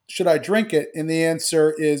 should I drink it? And the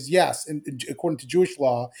answer is yes. And according to Jewish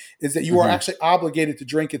law, is that you are actually obligated to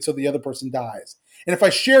drink it so the other person dies. And if I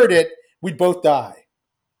shared it, we'd both die.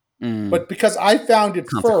 But because I found it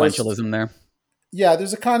first, consequentialism there. Yeah,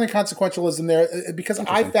 there's a kind of consequentialism there. Because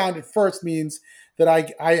I found it first means that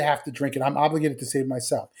I have to drink it. I'm obligated to save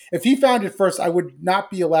myself. If he found it first, I would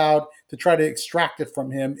not be allowed to try to extract it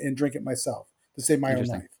from him and drink it myself to save my own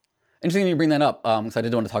life. Interesting you bring that up, because I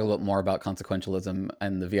did want to talk a little bit more about consequentialism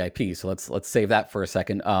and the VIP. So let's save that for a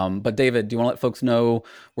second. But David, do you want to let folks know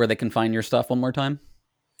where they can find your stuff one more time?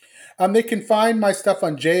 They can find my stuff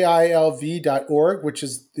on jilv.org, which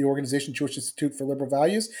is the organization Jewish Institute for Liberal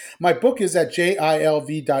Values. My book is at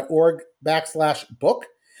jilv.org/book.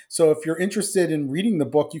 So if you're interested in reading the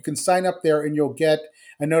book, you can sign up there and you'll get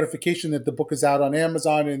a notification that the book is out on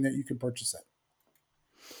Amazon and that you can purchase it.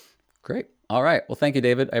 Great. All right. Well, thank you,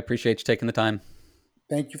 David. I appreciate you taking the time.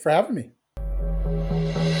 Thank you for having me.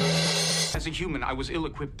 As a human, I was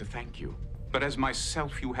ill-equipped to thank you. But as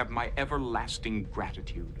myself, you have my everlasting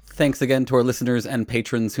gratitude. Thanks again to our listeners and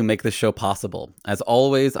patrons who make this show possible. As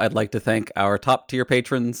always, I'd like to thank our top-tier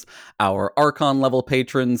patrons, our Archon-level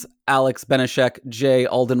patrons, Alex Beneshek, Jay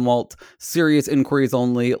Aldenwalt, Serious Inquiries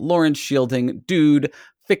Only, Lawrence Shielding, Dude,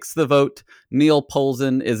 Fix the Vote, Neil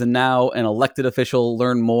Polzin is now an elected official.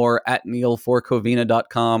 Learn more at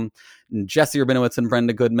neilforcovina.com. Jesse Rabinowitz and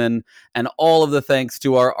Brenda Goodman, and all of the thanks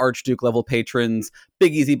to our Archduke level patrons,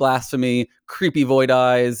 Big Easy Blasphemy, Creepy Void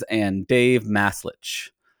Eyes, and Dave Maslich.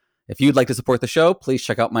 If you'd like to support the show, please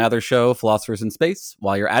check out my other show, Philosophers in Space.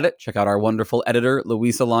 While you're at it, check out our wonderful editor,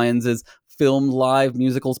 Louisa Lyons' Filmed Live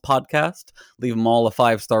Musicals podcast. Leave them all a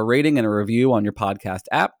 5-star rating and a review on your podcast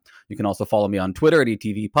app. You can also follow me on Twitter at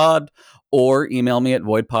ETVPod or email me at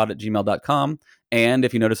voidpod@gmail.com. And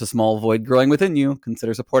if you notice a small void growing within you,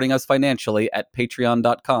 consider supporting us financially at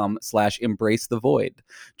patreon.com/embracethevoid.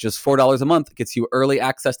 Just $4 a month gets you early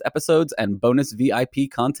access to episodes and bonus VIP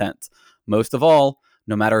content. Most of all,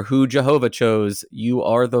 no matter who Jehovah chose, you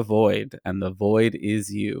are the void, and the void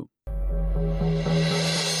is you.